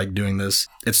because I like doing this.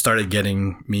 It started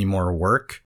getting me more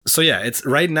work. So yeah, it's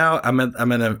right now I'm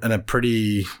in a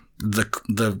pretty,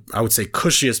 the I would say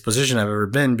cushiest position I've ever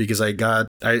been, because I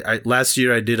last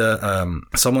year I did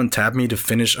someone tapped me to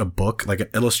finish a book, like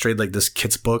illustrate like this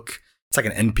kid's book. It's like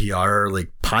an NPR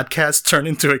like podcast turned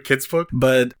into a kid's book.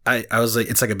 But I was like,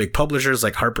 it's like a big publisher, it's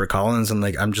like HarperCollins, and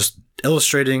like I'm just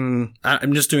illustrating.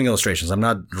 I'm just doing illustrations. I'm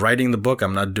not writing the book.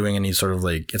 I'm not doing any sort of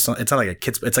like it's not like a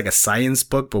kid's. It's like a science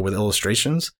book, but with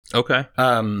illustrations. Okay.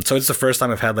 So it's the first time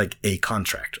I've had like a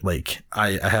contract. Like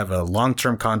I have a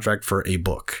long-term contract for a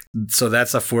book. So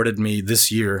that's afforded me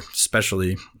this year,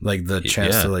 especially like the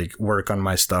chance to like work on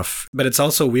my stuff. But it's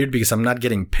also weird because I'm not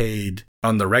getting paid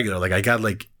on the regular. Like I got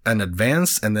like an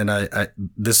advance, and then I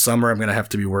this summer I'm gonna have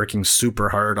to be working super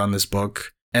hard on this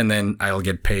book, and then I'll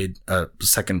get paid a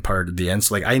second part at the end.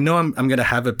 So like I know I'm gonna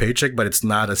have a paycheck, but it's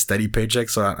not a steady paycheck.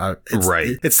 So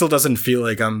it still doesn't feel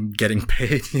like I'm getting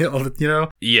paid. You know.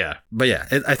 Yeah. But yeah,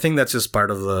 I think that's just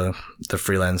part of the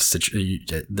freelance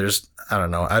situation. There's, I don't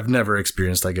know. I've never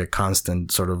experienced like a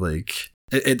constant sort of like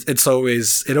it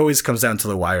always comes down to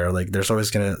the wire. Like there's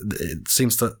always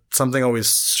something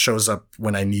always shows up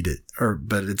when I need it,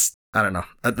 but it's, I don't know.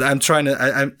 What I'm trying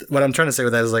to say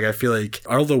with that is like, I feel like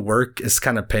all the work is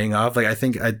kind of paying off. Like I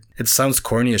think it sounds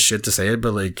corny as shit to say it,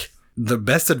 but like the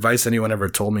best advice anyone ever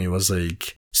told me was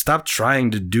like, stop trying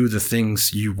to do the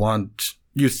things you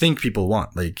think people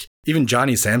want. Like even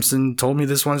Johnny Sampson told me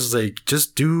this once, like,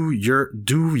 just do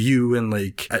you. And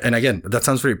like, and again, that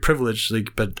sounds very privileged.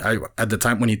 Like, but at the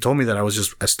time when he told me that, I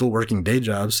was still working day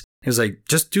jobs. He was like,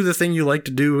 just do the thing you like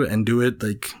to do and do it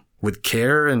like with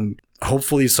care, and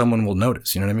hopefully someone will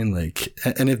notice, you know what I mean? Like,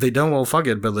 and if they don't, well, fuck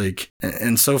it. But like,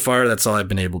 and so far that's all I've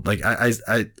been able, like,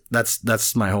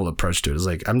 that's my whole approach to it, is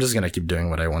like, I'm just going to keep doing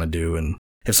what I want to do. And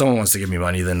if someone wants to give me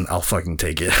money, then I'll fucking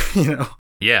take it, you know?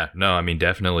 Yeah, no, I mean,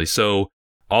 definitely. So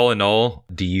all in all,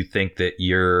 do you think that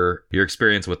your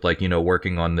experience with like, you know,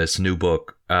 working on this new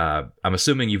book, I'm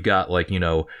assuming you've got like, you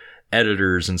know,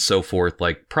 editors and so forth,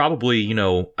 like probably, you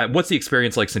know, what's the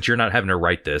experience like since you're not having to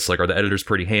write this? Like, are the editors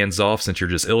pretty hands off since you're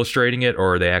just illustrating it,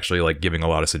 or are they actually like giving a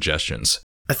lot of suggestions?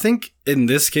 I think in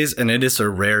this case, and it is a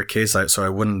rare case, I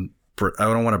don't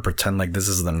want to pretend like this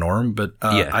is the norm, but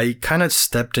I kind of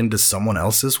stepped into someone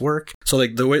else's work. So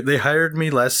like the way they hired me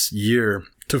last year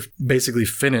to basically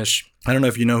finish, I don't know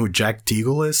if you know who Jack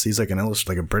Teagle is. He's like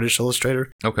a British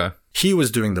illustrator. Okay. He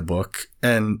was doing the book,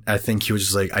 and I think he was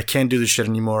just like, I can't do this shit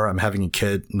anymore. I'm having a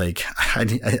kid. Like,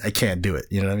 I can't do it.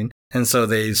 You know what I mean? And so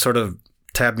they sort of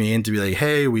tapped me in to be like,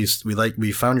 hey, we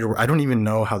found your work. I don't even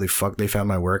know how the fuck they found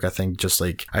my work. I think just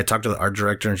like, I talked to the art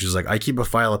director and she's like, I keep a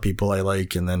file of people I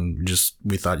like, and then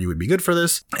we thought you would be good for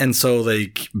this. And so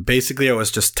like, basically I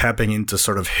was just tapping into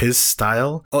sort of his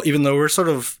style. Oh, even though it's a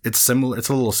little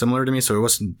similar to me, so it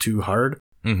wasn't too hard.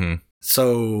 Mm-hmm.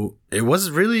 So it was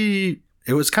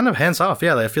kind of hands off.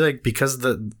 Yeah. I feel like because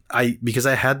I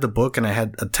had the book and I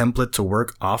had a template to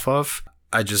work off of,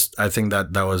 I think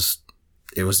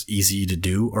it was easy to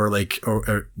do, or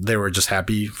they were just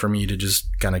happy for me to just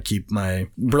kind of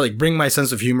bring my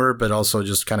sense of humor, but also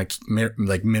just kind of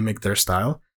mimic their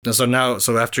style. And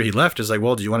so after he left, it's like,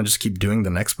 well, do you want to just keep doing the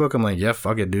next book? I'm like, yeah,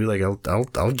 fuck it, dude. Like, I'll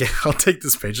take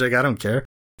this paycheck. I don't care.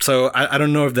 So I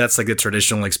don't know if that's like a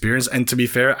traditional experience. And to be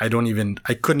fair, I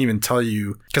couldn't even tell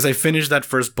you, because I finished that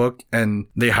first book and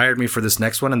they hired me for this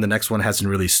next one, and the next one hasn't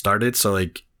really started. So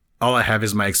like, all I have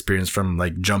is my experience from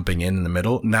like jumping in the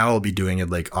middle. Now I'll be doing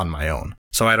it like on my own.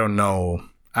 So I don't know.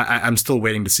 I'm still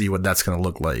waiting to see what that's going to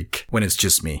look like when it's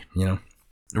just me, you know?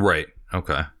 Right.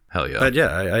 Okay. Hell yeah. But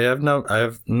yeah, I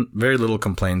have very little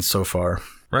complaints so far.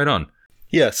 Right on.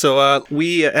 Yeah, so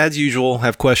we, as usual,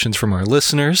 have questions from our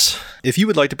listeners. If you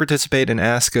would like to participate and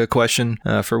ask a question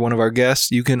for one of our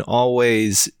guests, you can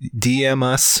always DM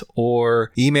us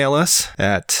or email us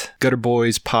at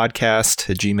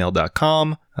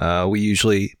gutterboyspodcast@gmail.com. We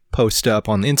usually post up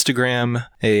on Instagram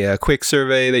a quick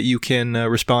survey that you can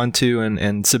respond to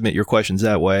and submit your questions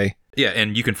that way. Yeah,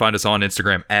 and you can find us on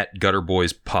Instagram at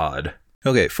gutterboyspod.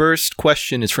 Okay, first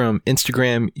question is from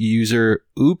Instagram user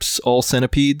Oops All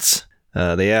Centipedes.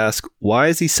 They ask, why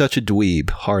is he such a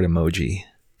dweeb? Heart emoji.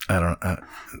 I don't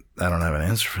have an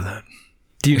answer for that.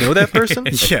 Do you know that person?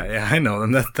 yeah, I know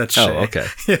them. That's Shay. Oh, okay.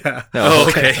 Yeah. Oh,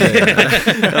 okay.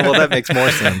 Well, that makes more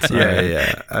sense.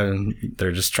 Yeah.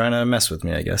 They're just trying to mess with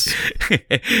me, I guess.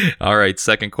 All right.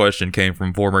 Second question came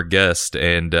from former guest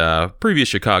and previous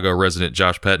Chicago resident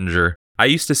Josh Pettinger. I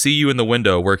used to see you in the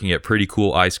window working at Pretty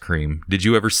Cool Ice Cream. Did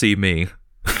you ever see me?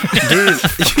 Dude,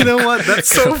 you know what? That's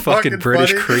so fucking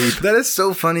British funny. creep. That is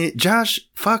so funny. Josh,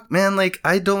 fuck, man, like,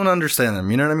 I don't understand him.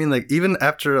 You know what I mean? Like, even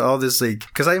after all this, like,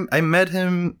 because I met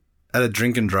him at a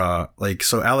drink and draw. Like,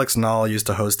 so Alex Nall used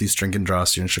to host these drink and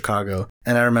draws here in Chicago.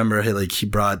 And I remember he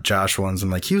brought Josh once,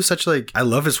 and like, he was such like, I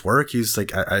love his work. He was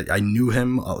like, I knew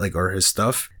him, like, or his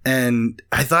stuff. And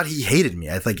I thought he hated me.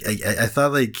 I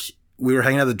thought like we were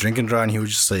hanging out at the drink and draw, and he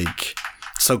was just like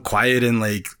so quiet and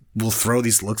like, will throw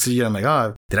these looks at you. I'm like,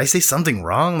 oh, did I say something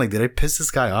wrong? Like, did I piss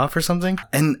this guy off or something?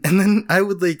 And then I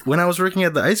would like, when I was working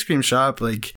at the ice cream shop,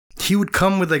 like, he would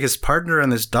come with like his partner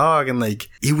and his dog, and like,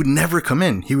 he would never come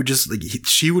in. He would just like,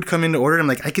 she would come in to order. And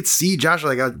like, I could see Josh,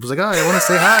 like, I was like, oh, I want to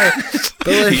say hi. But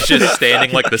like, he's just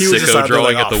standing like the sicko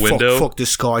drawing at the window. Fuck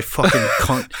this guy, fucking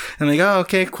cunt. And like, oh,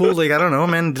 okay, cool. Like, I don't know,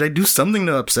 man. Did I do something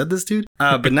to upset this dude?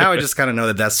 But now I just kind of know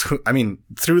that that's who, I mean,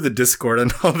 through the Discord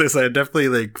and all this, I definitely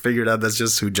like figured out that's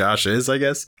just who Josh is, I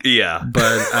guess. Yeah. But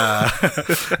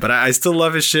I still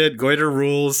love his shit. Goiter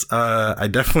rules. I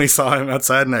definitely saw him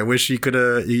outside, and I wish he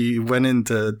went in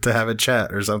to have a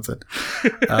chat or something.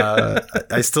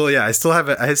 I still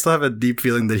have a deep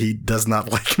feeling that he does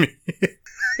not like me.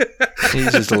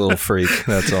 He's just a little freak.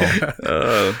 That's all.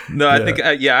 No, I think,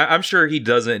 I'm sure he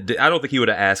doesn't. I don't think he would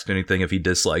have asked anything if he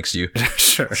dislikes you.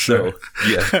 Sure.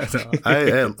 Yeah.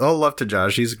 No, I'll love to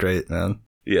Josh. He's great, man.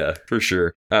 Yeah, for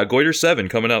sure. Goiter 7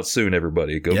 coming out soon,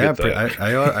 everybody. Go Yeah, get that.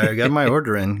 I got my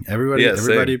order in.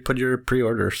 Everybody put your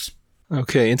pre-orders.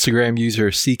 Okay, Instagram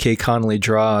user CK Connolly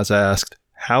Draws asked,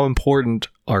 how important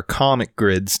are comic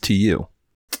grids to you?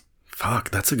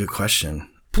 Fuck, that's a good question.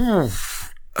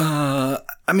 I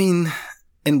mean,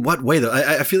 in what way though?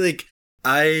 I feel like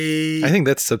I think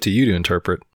that's up to you to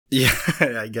interpret. Yeah,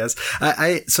 I guess.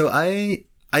 I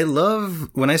love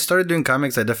when I started doing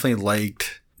comics. I definitely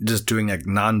liked just doing like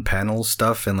non-panel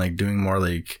stuff and like doing more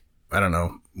like, I don't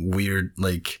know, weird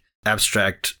like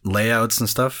abstract layouts and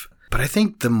stuff. But I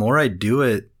think the more I do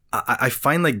it, I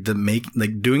find like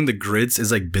doing the grids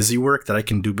is like busy work that I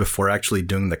can do before actually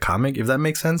doing the comic, if that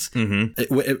makes sense. Mm-hmm.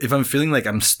 If I'm feeling like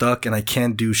I'm stuck and I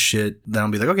can't do shit, then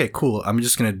I'll be like, okay, cool. I'm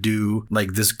just going to do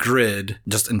like this grid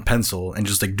just in pencil and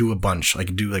just like do a bunch,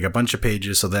 like do like a bunch of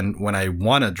pages. So then when I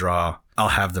want to draw, I'll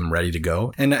have them ready to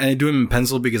go. And I do them in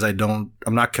pencil because I'm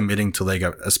not committing to like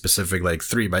a specific like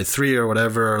 3x3 or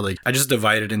whatever. Or like I just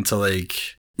divide it into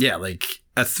like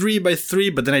a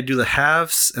 3x3, but then I do the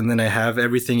halves and then I have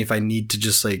everything if I need to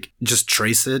just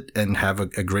trace it and have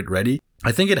a grid ready.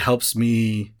 I think it helps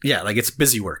me. Yeah, like it's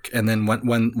busy work. And then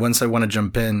once I want to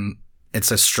jump in,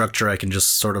 it's a structure I can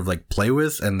just sort of like play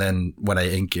with. And then when I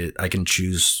ink it, I can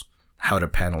choose how to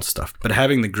panel stuff. But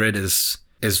having the grid is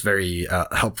very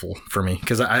helpful for me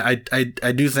because I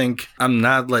do think I'm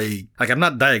not I'm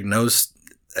not diagnosed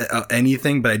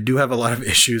anything, but I do have a lot of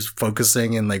issues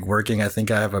focusing and like working. I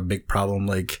think I have a big problem.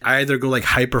 Like I either go like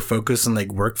hyper focus and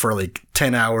like work for like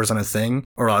 10 hours on a thing,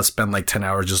 or I'll spend like 10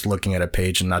 hours just looking at a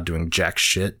page and not doing jack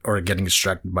shit or getting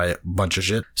distracted by a bunch of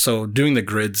shit. So doing the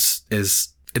grids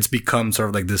it's become sort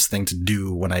of like this thing to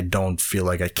do when I don't feel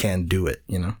like I can do it,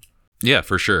 you know? Yeah,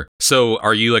 for sure. So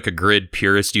are you like a grid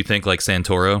purist, do you think, like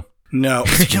Santoro? No.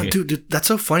 Yo, dude, that's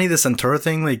so funny, the Santoro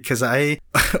thing. Like, cause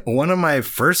one of my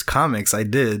first comics I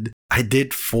did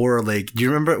for like, do you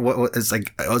remember what it's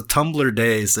like Tumblr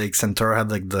days? Like Santoro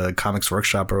had like the comics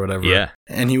workshop or whatever. Yeah.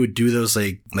 And he would do those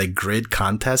like grid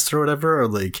contests or whatever, or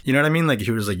like, you know what I mean? Like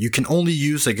he was like, you can only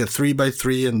use like a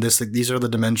 3x3 and this, like, these are the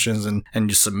dimensions, and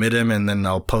you submit them and then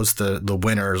I'll post the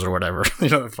winners or whatever. You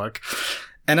know, fuck.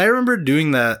 And I remember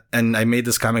doing that, and I made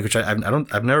this comic, which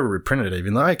I've never reprinted it,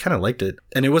 even though I kind of liked it.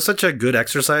 And it was such a good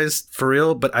exercise for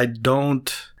real, but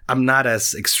I'm not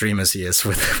as extreme as he is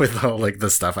with all like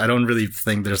this stuff. I don't really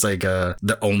think there's like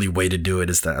the only way to do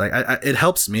it is that like it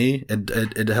helps me.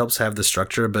 It helps have the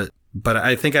structure, but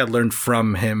I think I learned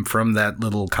from him from that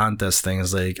little contest thing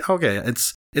is like, okay,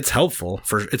 it's helpful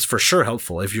it's for sure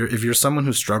helpful if you're someone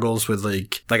who struggles with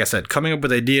like I said, coming up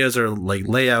with ideas or like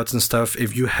layouts and stuff.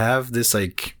 If you have this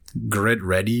like grid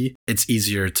ready, it's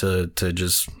easier to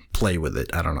just play with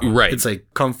it. I don't know. Right. It's like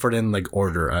comfort in like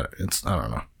order. I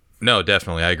don't know. No,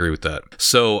 definitely. I agree with that.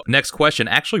 So next question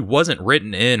actually wasn't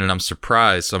written in, and I'm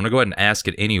surprised. So I'm going to go ahead and ask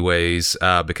it anyways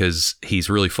because he's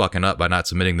really fucking up by not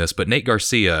submitting this. But Nate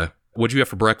Garcia, what'd you have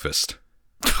for breakfast?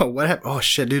 Oh, what happened? Oh,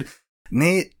 shit, dude.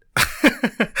 Nate,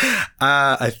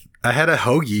 I had a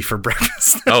hoagie for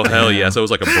breakfast. Oh, hell yeah. So it was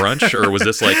like a brunch, or was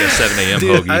this like a 7 a.m.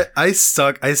 Dude, hoagie?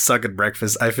 I suck at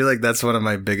breakfast. I feel like that's one of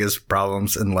my biggest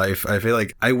problems in life. I feel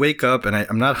like I wake up and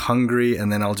I'm not hungry,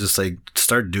 and then I'll just like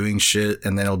start doing shit,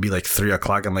 and then it'll be like 3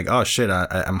 o'clock. I'm like, oh shit,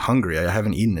 I'm hungry. I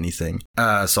haven't eaten anything.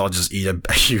 So I'll just eat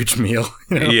a huge meal.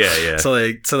 You know? Yeah. So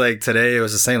like today it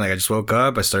was the same. Like I just woke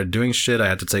up, I started doing shit. I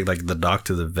had to take like the dog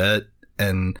to the vet.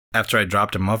 And after I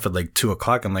dropped him off at like 2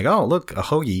 o'clock, I'm like, oh, look, a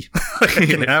hoagie. I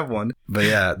can have one. But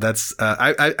yeah, that's,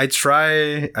 I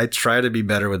try to be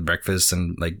better with breakfast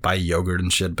and like buy yogurt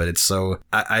and shit, but it's so,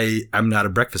 I'm not a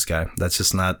breakfast guy. That's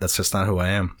just not who I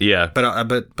am. Yeah.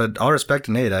 But all respect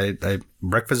to Nate.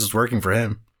 Breakfast is working for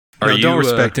him. Don't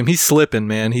respect him. He's slipping,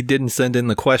 man. He didn't send in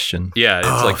the question. Yeah,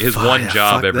 it's like his one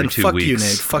job every 2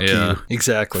 weeks. Fuck you, Nate. Fuck you.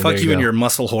 Exactly. Fuck you and your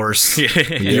muscle horse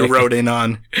you rode in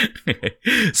on.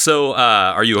 So,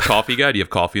 are you a coffee guy? Do you have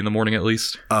coffee in the morning at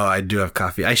least? Oh, I do have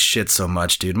coffee. I shit so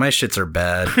much, dude. My shits are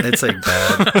bad. It's like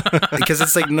bad because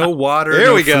it's like no water. There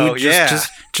no we go. Food, Yeah.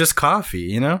 Just coffee.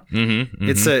 You know. Mm-hmm.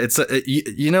 It's a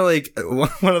you know, like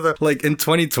one of the like in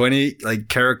 2020, like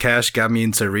Kara Cash got me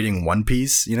into reading One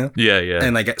Piece. You know. Yeah.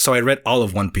 And like so I read all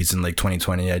of One Piece in like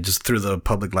 2020. I just through the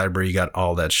public library got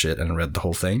all that shit and read the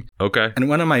whole thing. Okay. And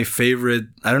one of my favorite,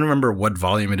 I don't remember what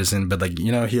volume it is in, but like,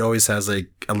 you know, he always has like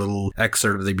a little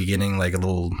excerpt at the beginning, like a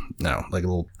little, I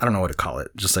don't know what to call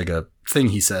it, just like a thing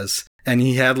he says. And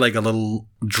he had like a little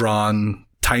drawn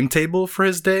timetable for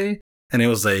his day. And it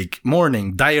was like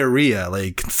morning, diarrhea,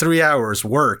 like 3 hours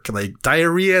work, like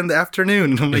diarrhea in the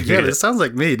afternoon. And I'm like, yeah, this sounds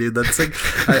like me, dude. That's like,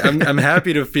 I'm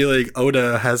happy to feel like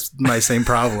Oda has my same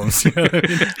problems. You know what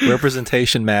I mean?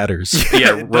 Representation matters.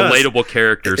 Yeah, relatable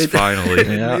characters, finally. It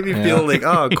made me feel like,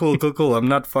 oh, cool. I'm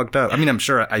not fucked up. I mean, I'm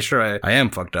sure I am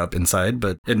fucked up inside,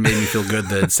 but it made me feel good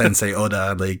that Sensei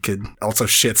Oda like could also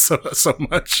shit so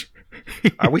much.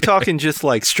 Are we talking just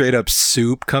like straight up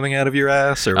soup coming out of your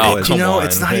ass, or Oh, what? come on,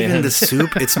 it's not even the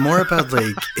soup. It's more about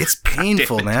like it's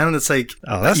painful, man. It's like,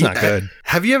 Oh, that's not good.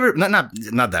 Have you ever not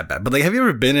that bad, but like, have you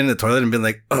ever been in the toilet and been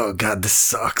like, oh god, this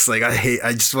sucks. Like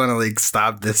I just want to like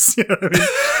stop this. You know what I mean?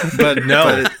 But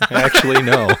No, actually,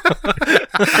 no.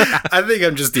 I think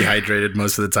I'm just dehydrated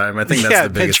most of the time. I think that's Yeah,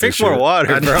 the biggest drink issue. more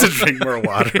water, I need bro. to drink more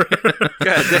water.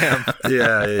 God damn.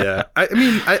 Yeah. I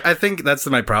mean, I think that's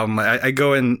my problem. I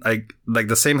go in, like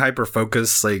the same hyper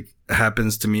focus like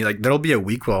happens to me. Like there'll be a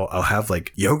week where I'll have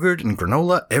like yogurt and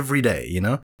granola every day, you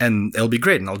know, and it'll be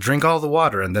great, and I'll drink all the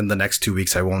water, and then the next 2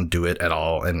 weeks I won't do it at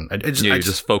all, and You're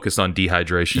just focused on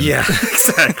dehydration. yeah,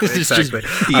 exactly.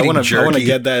 I want to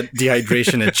get that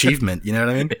dehydration achievement. You know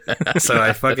what I mean? So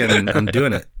I'm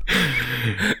doing it.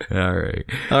 All right.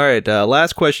 All right.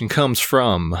 Last question comes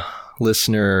from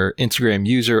listener Instagram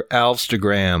user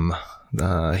Alvstagram.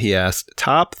 He asked,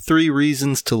 top 3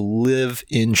 reasons to live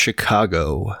in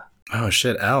Chicago. Oh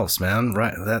shit, Alves, man.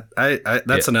 Right.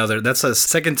 That's a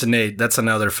second to Nate. That's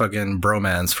another fucking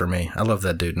bromance for me. I love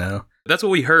that dude now. That's what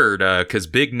we heard, because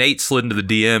Big Nate slid into the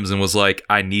DMs and was like,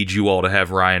 I need you all to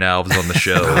have Ryan Alves on the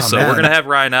show. So man. we're going to have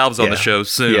Ryan Alves on the show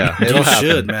soon. Yeah, You it'll happen.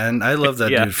 should, man. I love that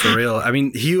dude for real. I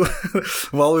mean, he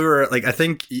while we were like, I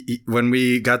think when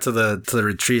we got to the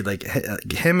retreat, like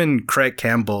him and Craig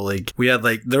Campbell, like we had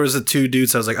like there was the 2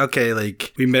 dudes. I was like, okay,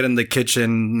 like we met in the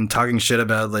kitchen talking shit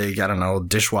about like I don't know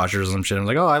dishwashers and some shit. I was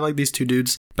like, oh, I like these 2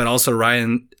 dudes. But also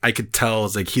Ryan, I could tell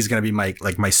is like he's gonna be my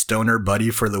stoner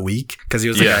buddy for the week, because he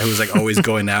was the guy who was like always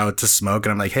going out to smoke,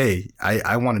 and I'm like, hey,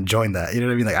 I want to join that. You know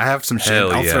what I mean? Like I have some shit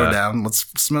I'll throw down. Let's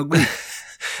smoke weed.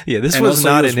 Yeah, this And was also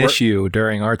not he was an issue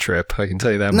during our trip. I can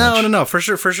tell you that much. No, for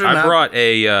sure.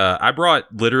 I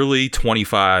brought literally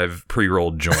 25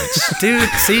 pre-rolled joints. Dude,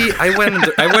 see, I went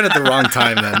at the wrong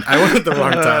time then. I went at the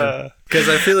wrong time. Because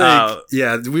I feel like,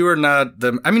 we were not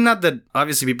not that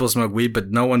obviously people smoke weed,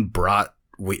 but no one brought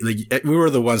weed. Like, we were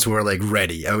the ones who were like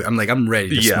ready. I'm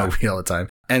ready to smoke weed all the time.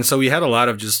 And so we had a lot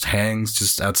of just hangs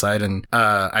just outside, and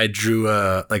I drew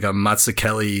a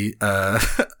Mazzucchelli.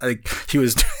 Like he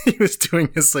was doing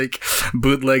this like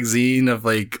bootleg zine of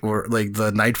like or like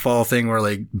the Nightfall thing where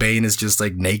like Bane is just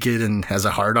like naked and has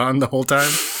a heart on the whole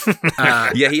time.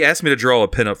 Yeah, he asked me to draw a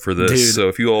pinup for this, dude. So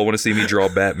if you all want to see me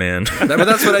draw Batman, but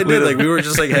that's what I did. Like we were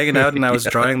just like hanging out, and I was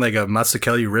drawing like a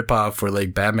Mazzucchelli ripoff where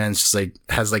like Batman's just like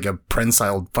has like a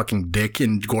prehensile fucking dick,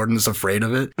 and Gordon's afraid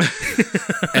of it,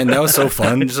 and that was so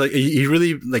fun. Just like he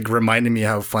really like reminded me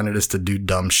how fun it is to do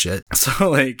dumb shit.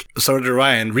 So to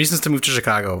Ryan, reasons to move to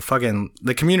Chicago, fucking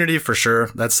the community for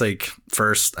sure. That's like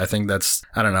first. I think that's,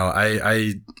 I don't know.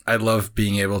 I love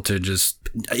being able to just,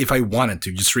 if I wanted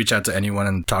to, just reach out to anyone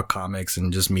and talk comics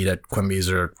and just meet at Quimby's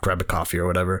or grab a coffee or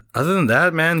whatever. Other than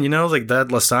that, man, you know, like that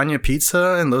lasagna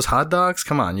pizza and those hot dogs.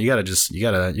 Come on, you gotta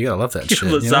love that shit.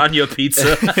 lasagna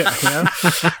pizza.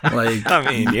 Like,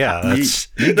 I mean, yeah,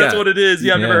 That's what it is.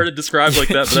 Yeah, I've never heard it described like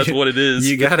that, but that's what it is.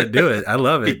 You gotta do it. I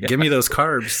love it. Give me those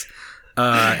carbs.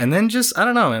 And then just, I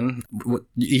don't know, man.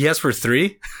 He asked for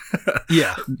 3.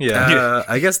 Yeah.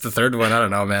 I guess the third one, I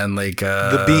don't know, man. Like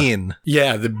the bean.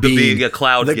 Yeah, the bean. The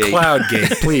cloud the gate. Cloud gate.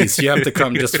 Please, you have to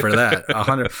come just for that.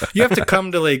 100. You have to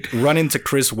come to like run into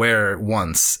Chris Ware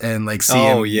once and like see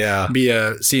him.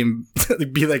 See him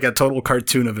be like a total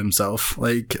cartoon of himself.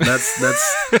 Like that's.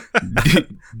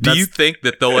 Do you think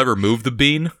that they'll ever move the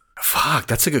bean? Fuck,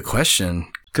 that's a good question.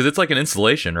 Because it's like an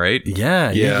installation, right? Yeah.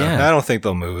 I don't think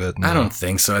they'll move it. No. I don't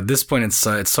think so. At this point, it's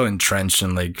so entrenched,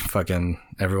 and like fucking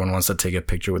everyone wants to take a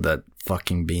picture with that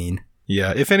fucking bean.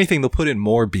 Yeah, if anything, they'll put in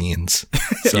more beans.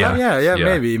 So, yeah.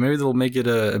 Maybe they'll make it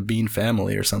a bean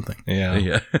family or something.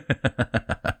 Yeah.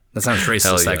 That sounds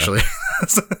racist, actually.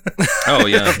 Oh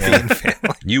yeah, bean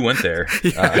family. You went there.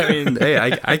 I mean,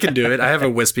 hey, I can do it. I have a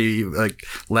wispy like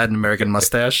Latin American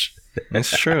mustache. That's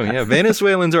true. Yeah,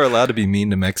 Venezuelans are allowed to be mean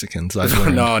to Mexicans. I've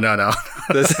learned. No.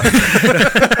 That's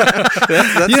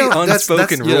the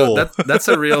unspoken rule. That's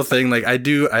a real thing. Like I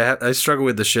struggle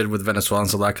with the shit with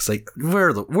Venezuelans a lot, because like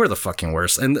we're the fucking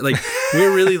worst, and like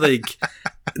we're really like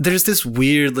there's this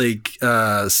weird like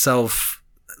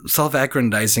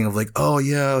self-aggrandizing of like, oh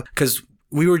yeah, because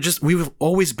we've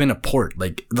always been a port.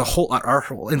 Like our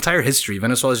whole entire history,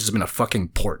 Venezuela's just been a fucking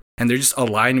port. And they're just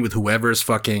aligned with whoever's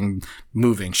fucking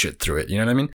moving shit through it. You know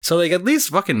what I mean? So like at least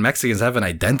fucking Mexicans have an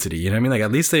identity. You know what I mean? Like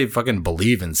at least they fucking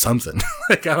believe in something.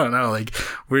 Like I don't know. Like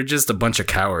we're just a bunch of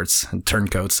cowards and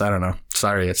turncoats. I don't know.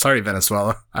 Sorry,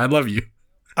 Venezuela. I love you.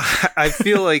 I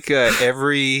feel like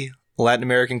every Latin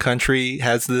American country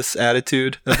has this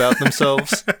attitude about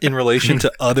themselves in relation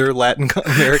to other Latin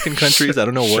American countries. I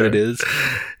don't know what it is.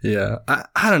 Yeah.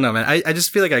 I don't know, man. I just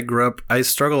feel like I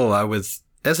struggle a lot with,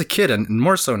 as a kid and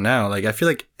more so now, like I feel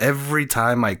like every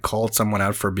time I called someone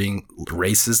out for being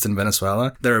racist in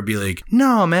Venezuela, there would be like,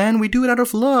 no, man, we do it out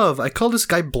of love. I call this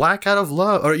guy black out of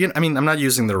love. Or, you know, I mean, I'm not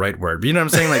using the right word, but you know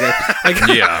what I'm saying? Like,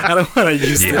 I don't want to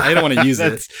use it. I don't want to use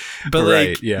it. But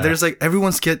like, there's like,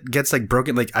 everyone's gets like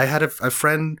broken. Like I had a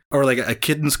friend or like a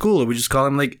kid in school, we just call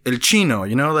him like El Chino,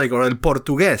 you know, like, or El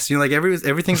Portugués, you know, like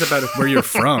everything's about where you're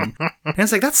from. And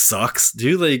it's like, that sucks,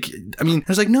 dude. Like, I mean,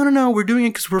 it's like, no, we're doing it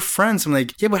because we're friends. I'm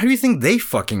like, yeah, but how do you think they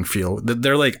fucking feel that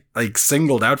they're like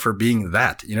singled out for being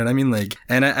that? You know what I mean? Like,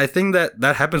 and I think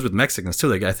that happens with Mexicans too.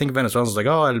 Like, I think Venezuelans like,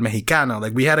 oh, El Mexicano.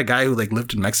 Like, we had a guy who like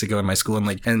lived in Mexico in my school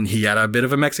and he had a bit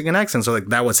of a Mexican accent. So like,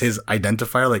 that was his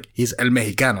identifier. Like, he's El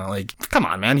Mexicano. Like, come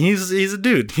on, man. He's a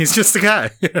dude. He's just a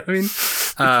guy. You know what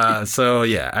I mean? So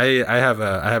yeah, I have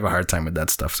a hard time with that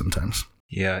stuff sometimes.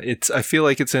 Yeah. I feel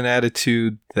like it's an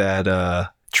attitude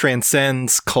that,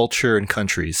 transcends culture and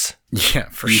countries. Yeah,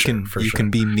 for sure. You can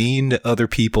be mean to other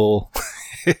people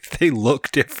if they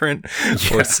look different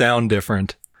or sound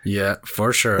different. Yeah,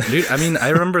 for sure. Dude, I mean, I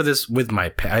remember this with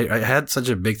I had such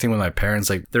a big thing with my parents.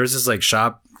 Like, there was this like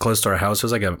shop close to our house. It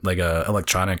was like a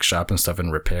electronic shop and stuff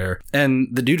and repair. And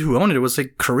the dude who owned it was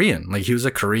like Korean. Like, he was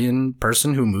a Korean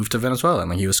person who moved to Venezuela and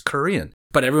like he was Korean.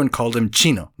 But everyone called him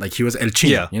Chino. Like, he was El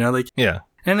Chino. Yeah. You know, like, yeah.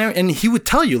 And he would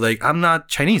tell you, like, I'm not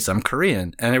Chinese, I'm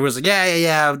Korean. And it was like,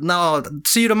 yeah, no,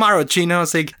 see you tomorrow, Chino.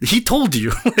 It's like, he told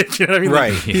you. Like, you know what I mean?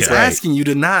 Right. Like, he's asking you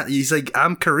to not, he's like,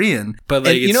 I'm Korean. But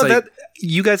like, and you know, like, that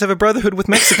you guys have a brotherhood with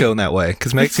Mexico in that way,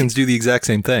 because Mexicans do the exact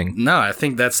same thing. No, I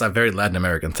think that's a very Latin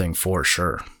American thing for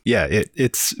sure. Yeah,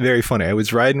 it's very funny. I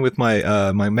was riding with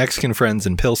my my Mexican friends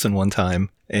in Pilsen one time,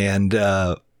 and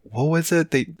what was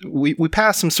it? We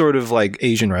passed some sort of like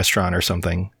Asian restaurant or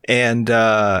something, and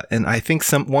I think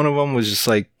one of them was just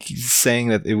like saying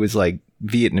that it was like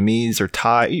Vietnamese or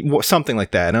Thai, something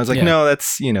like that. And I was like, no,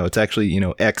 that's, you know, it's actually, you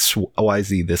know,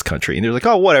 XYZ this country. And they're like,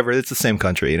 oh, whatever, it's the same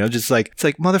country. You know, just like, it's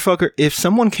like, motherfucker, if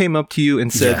someone came up to you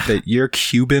and said that you're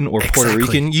Cuban or Puerto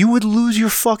Rican, you would lose your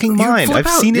fucking mind. I've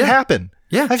seen it happen.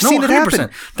 Yeah, I've seen it happen.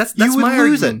 That's my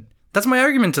argument. That's my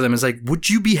argument to them, is like, would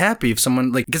you be happy if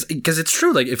someone, like, because it's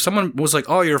true, like, if someone was like,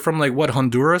 oh, you're from, like, what,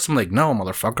 Honduras? I'm like, no,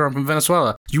 motherfucker, I'm from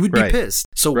Venezuela. You would be pissed.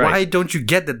 So why don't you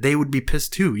get that they would be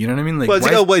pissed too? You know what I mean? Like,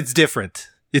 well, it's different.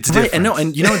 It's different.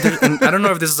 And you know, and I don't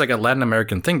know if this is like a Latin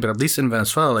American thing, but at least in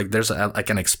Venezuela, like, there's like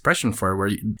an expression for it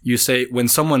where you say, when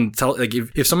someone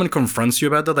if someone confronts you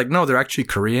about that, like, no, they're actually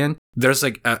Korean, there's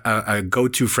like a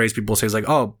go-to phrase people say is like,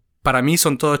 oh, para mí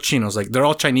son todos chinos. Like, they're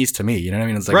all Chinese to me. You know what I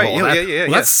mean? It's like, well,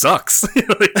 that sucks.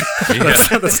 Like,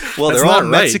 they're all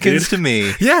Mexicans to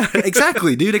me. Yeah,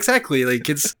 exactly, dude. Exactly. Like,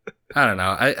 it's, I don't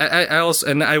know. I also,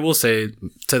 and I will say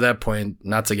to that point,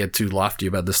 not to get too lofty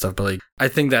about this stuff, but like, I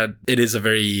think that it is a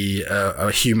very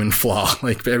a human flaw.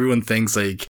 Like, everyone thinks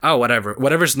like, oh,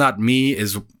 whatever's not me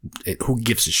is, who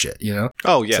gives a shit, you know?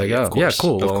 Oh yeah, like, of course. Yeah,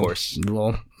 cool. Of course.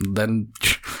 Well, then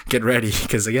get ready,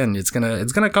 because again, it's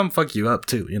gonna come fuck you up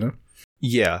too, you know?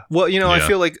 Yeah. Well, you know, I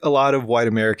feel like a lot of white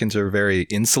Americans are very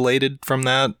insulated from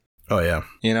that. Oh yeah.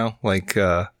 You know, like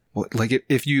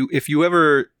if you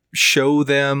ever show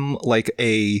them like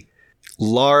a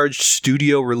large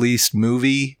studio released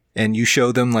movie and you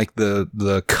show them like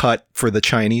the cut for the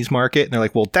Chinese market, and they're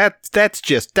like, well, that's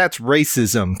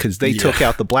racism because they took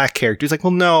out the black characters. Like,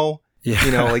 well, no. Yeah.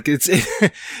 You know, like it's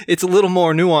a little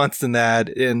more nuanced than that,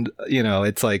 and you know,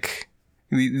 it's like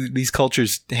these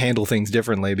cultures handle things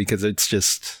differently because it's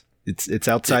just it's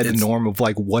outside the norm of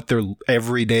like what their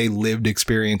everyday lived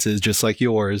experience is, just like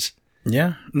yours.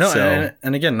 Yeah. No, so,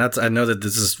 and again, I know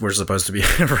that we're supposed to be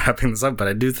wrapping this up, but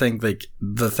I do think like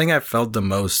the thing I felt the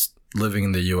most living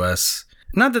in the US,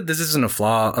 not that this isn't a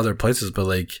flaw other places, but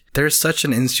like there's such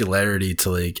an insularity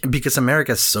to like, because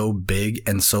America's so big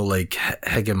and so like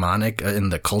hegemonic in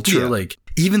the culture, like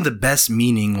even the best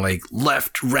meaning like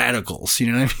left radicals, you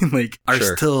know what I mean? Like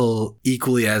are still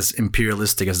equally as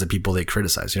imperialistic as the people they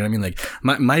criticize. You know what I mean?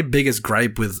 Like my biggest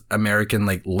gripe with American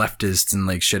like leftists and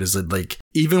like shit is that like,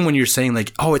 even when you're saying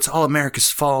like, oh, it's all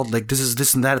America's fault, like this is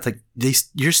this and that, it's like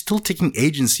you're still taking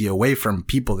agency away from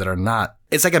people that are not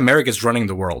it's like America's running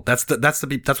the world. That's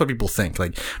what people think.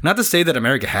 Like, not to say that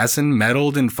America hasn't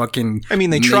meddled in fucking. I mean,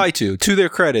 they try to their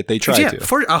credit, they try to.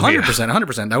 For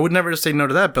 100%. I would never say no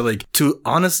to that. But like, to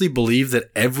honestly believe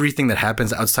that everything that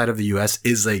happens outside of the U.S.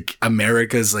 is like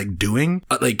America's like doing,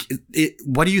 like,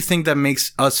 what do you think that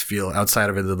makes us feel outside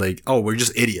of it? That like, oh, we're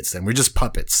just idiots then. We're just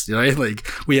puppets, right? Like,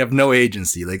 we have no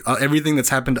agency. Like, everything that's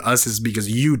happened to us is because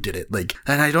you did it. Like,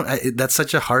 and that's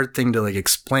such a hard thing to like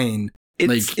explain.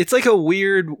 It's like a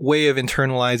weird way of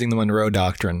internalizing the Monroe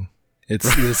Doctrine.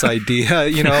 It's this idea,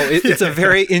 you know, it's a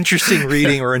very interesting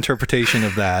reading or interpretation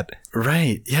of that.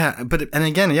 Right. Yeah. But, and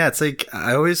again, yeah, it's like,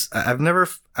 I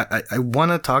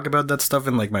want to talk about that stuff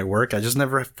in like my work. I just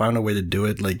never found a way to do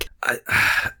it. Like,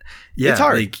 yeah, it's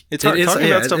hard. Like, it's hard. Talking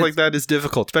about stuff like that is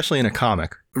difficult, especially in a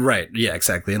comic. Right. Yeah,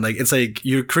 exactly. And like, it's like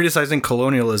you're criticizing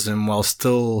colonialism while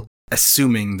still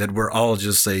assuming that we're all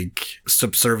just like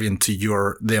subservient to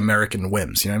the American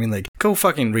whims. You know what I mean? Like, go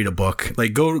fucking read a book.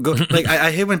 Like, go. Like,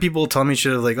 I hate when people tell me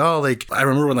shit like, oh, like, I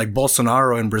remember when like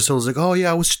Bolsonaro in Brazil was like, oh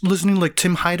yeah, I was listening to like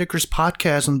Tim Heidecker's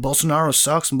podcast and Bolsonaro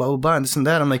sucks and blah, blah, blah, and this and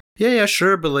that. I'm like, yeah,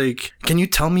 sure. But like, can you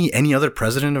tell me any other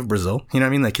president of Brazil? You know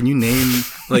what I mean? Like, can you name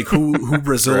like who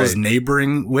Brazil is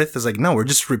neighboring with? It's like, no, we're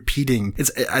just repeating.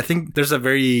 I think there's a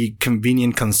very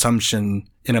convenient consumption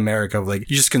in America of like,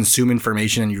 you just consume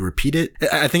information and you repeat it.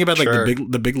 I think about like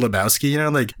the Big Lebowski, you know,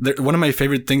 like one of my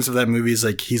favorite things of that movie is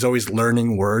like, he's always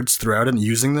learning words throughout and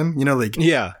using them, you know, like,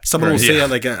 someone will say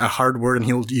like a hard word and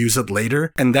he'll use it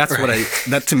later. And that's what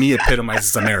that to me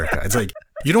epitomizes America. It's like,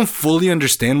 you don't fully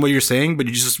understand what you're saying, but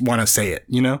you just want to say it,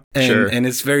 you know? And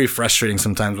it's very frustrating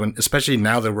sometimes when, especially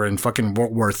now that we're in fucking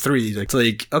World War III. It's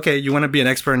like, okay, you want to be an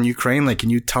expert in Ukraine? Like,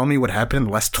 can you tell me what happened in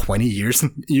the last 20 years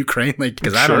in Ukraine? Like,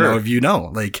 because I don't know if you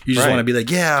know. Like, you just want to be like,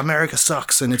 yeah, America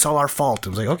sucks and it's all our fault. It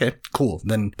was like, okay, cool.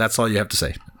 Then that's all you have to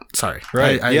say. Sorry.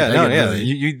 Right.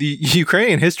 The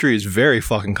Ukrainian history is very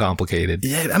fucking complicated.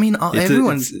 Yeah, I mean,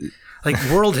 everyone's... Like,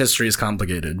 world history is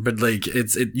complicated, but like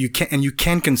you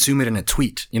can consume it in a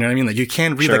tweet. You know what I mean? Like, you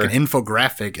can't read like an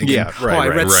infographic. And I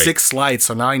read 6 slides,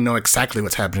 so now I know exactly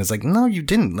what's happening. It's like, no, you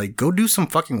didn't. Like, go do some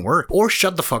fucking work or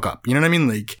shut the fuck up. You know what I mean?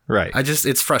 Like,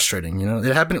 it's frustrating. You know,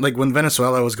 it happened like when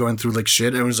Venezuela was going through like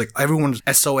shit. It was like everyone's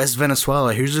SOS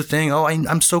Venezuela. Here's the thing. Oh,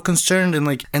 I'm so concerned, and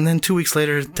like, and then 2 weeks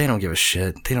later, they don't give a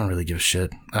shit. They don't really give a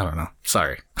shit. I don't know.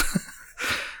 Sorry.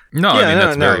 No, I mean,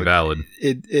 that's very valid.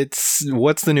 It's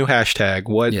what's the new hashtag?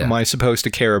 What am I supposed to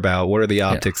care about? What are the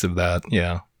optics of that?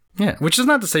 Yeah, which is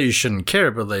not to say you shouldn't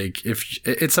care, but like, if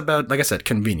it's about, like I said,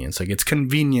 convenience. Like, it's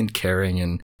convenient caring,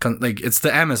 and like, it's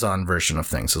the Amazon version of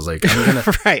things. It's like, I'm gonna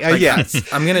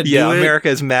I'm gonna do it. America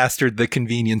has mastered the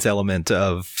convenience element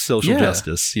of social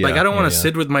justice. Like, I don't want to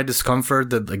sit with my discomfort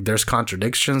that like there's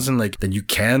contradictions and like that you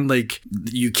can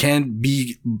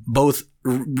be both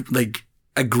like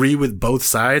agree with both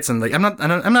sides, and like I'm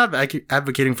not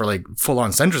advocating for like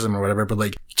full-on centrism or whatever, but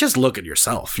like, just look at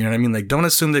yourself, you know what I mean? Like, don't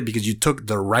assume that because you took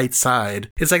the right side,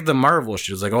 it's like the Marvel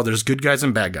shit. It's like, oh, there's good guys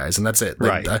and bad guys and that's it.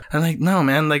 Like, I'm like, no,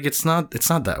 man, like, it's not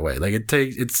that way. Like,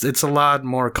 it's a lot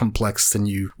more complex than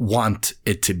you want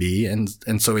it to be, and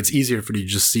so it's easier for you to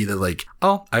just see that like,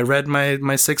 oh, I read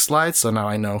my 6 slides, so now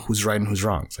I know who's right and who's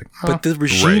wrong. It's like, but the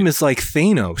regime is like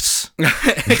Thanos.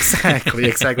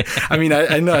 Exactly. I mean,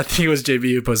 I know, I think it was JB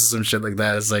who posted some shit like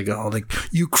that. It's like, oh, like,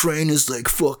 Ukraine is like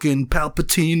fucking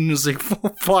Palpatine. It's like,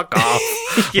 fuck off.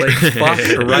 Like, fuck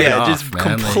off, just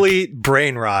man. Complete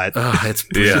brain rot. It's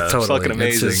totally fucking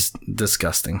amazing. It's just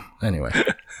disgusting. Anyway.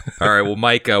 All right, well,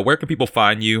 Mike, where can people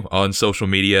find you on social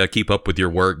media, keep up with your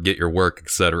work, get your work,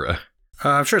 etc.?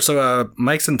 Sure. So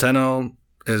Mike Centeno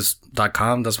is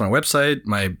 .com. That's my website.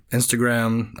 My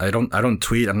Instagram, I don't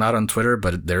tweet. I'm not on Twitter,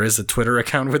 but there is a Twitter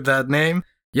account with that name.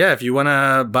 Yeah, if you want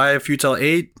to buy Futile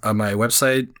 8 on my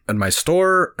website and my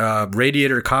store,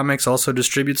 Radiator Comics also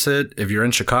distributes it. If you're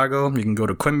in Chicago, you can go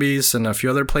to Quimby's and a few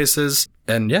other places.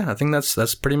 And yeah, I think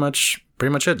that's pretty much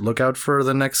it. Look out for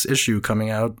the next issue coming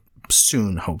out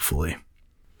soon, hopefully.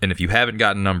 And if you haven't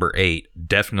gotten number 8,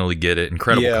 definitely get it.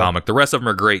 Incredible comic. The rest of them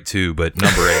are great too, but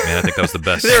number 8, man, I think that was the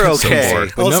best. They're okay.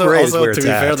 So far. Also, to be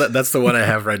fair, that's the one I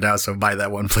have right now, so buy that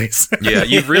one, please. Yeah,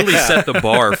 you've really set the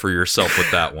bar for yourself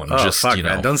with that one. Oh, just, fuck, you know.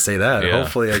 Man, don't say that. Yeah.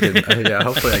 Hopefully I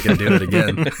can do it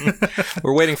again.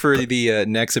 We're waiting for the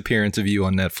next appearance of you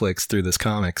on Netflix through this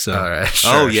comic. So. All right.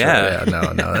 Sure, yeah.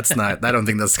 No, that's not. I don't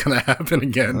think that's going to happen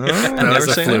again. That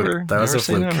was a fluke. That was a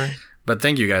fluke. But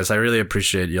thank you guys. I really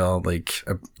appreciate y'all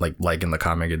liking the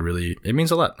comic. It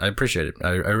means a lot. I appreciate it. I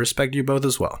respect you both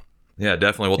as well. Yeah,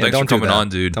 definitely. Well, thanks for coming on,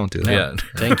 dude. Don't do that. Yeah.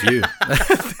 Thank you.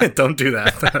 Don't do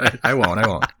that. I won't.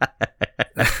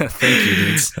 Thank you,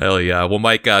 dudes. Hell yeah. Well,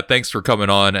 Mike, thanks for coming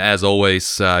on. As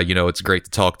always, it's great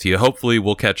to talk to you. Hopefully,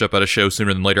 we'll catch up at a show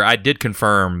sooner than later. I did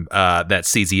confirm that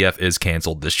CZF is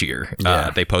canceled this year.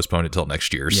 They postponed it till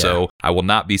next year. Yeah. So I will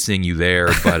not be seeing you there,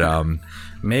 but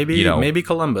maybe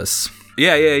Columbus.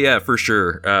 Yeah, for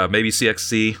sure. Maybe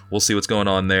CXC. We'll see what's going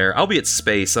on there. I'll be at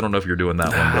Space. I don't know if you're doing that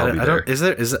one, but I'll be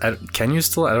there. Can you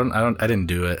still? I didn't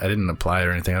do it. I didn't apply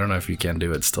or anything. I don't know if you can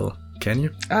do it still. Can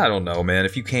you? I don't know, man.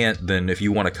 If you can't, then if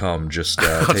you want to come, just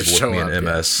table with me in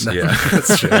MS. Yeah.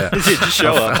 That's true. Yeah. Just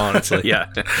show up, honestly.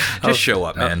 Yeah. Just show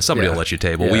up, man. Somebody will let you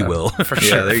table. Yeah. We will. For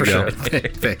sure. There you go.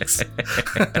 Thanks.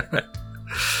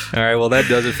 All right, well, that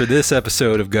does it for this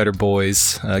episode of Gutter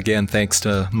Boys. Again, thanks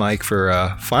to Mike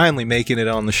for finally making it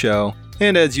on the show.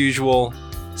 And as usual,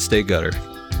 stay gutter.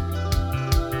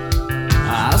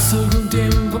 Hace algún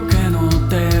tiempo que no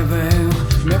te veo.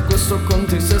 Me acuesto con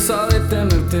tristeza de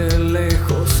tenerte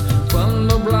lejos.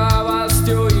 Cuando hablabas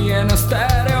te oí en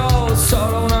estéreo.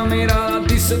 Solo una mirada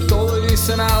dice todo y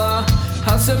dice nada.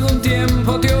 Hace algún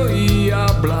tiempo te oí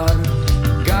hablar.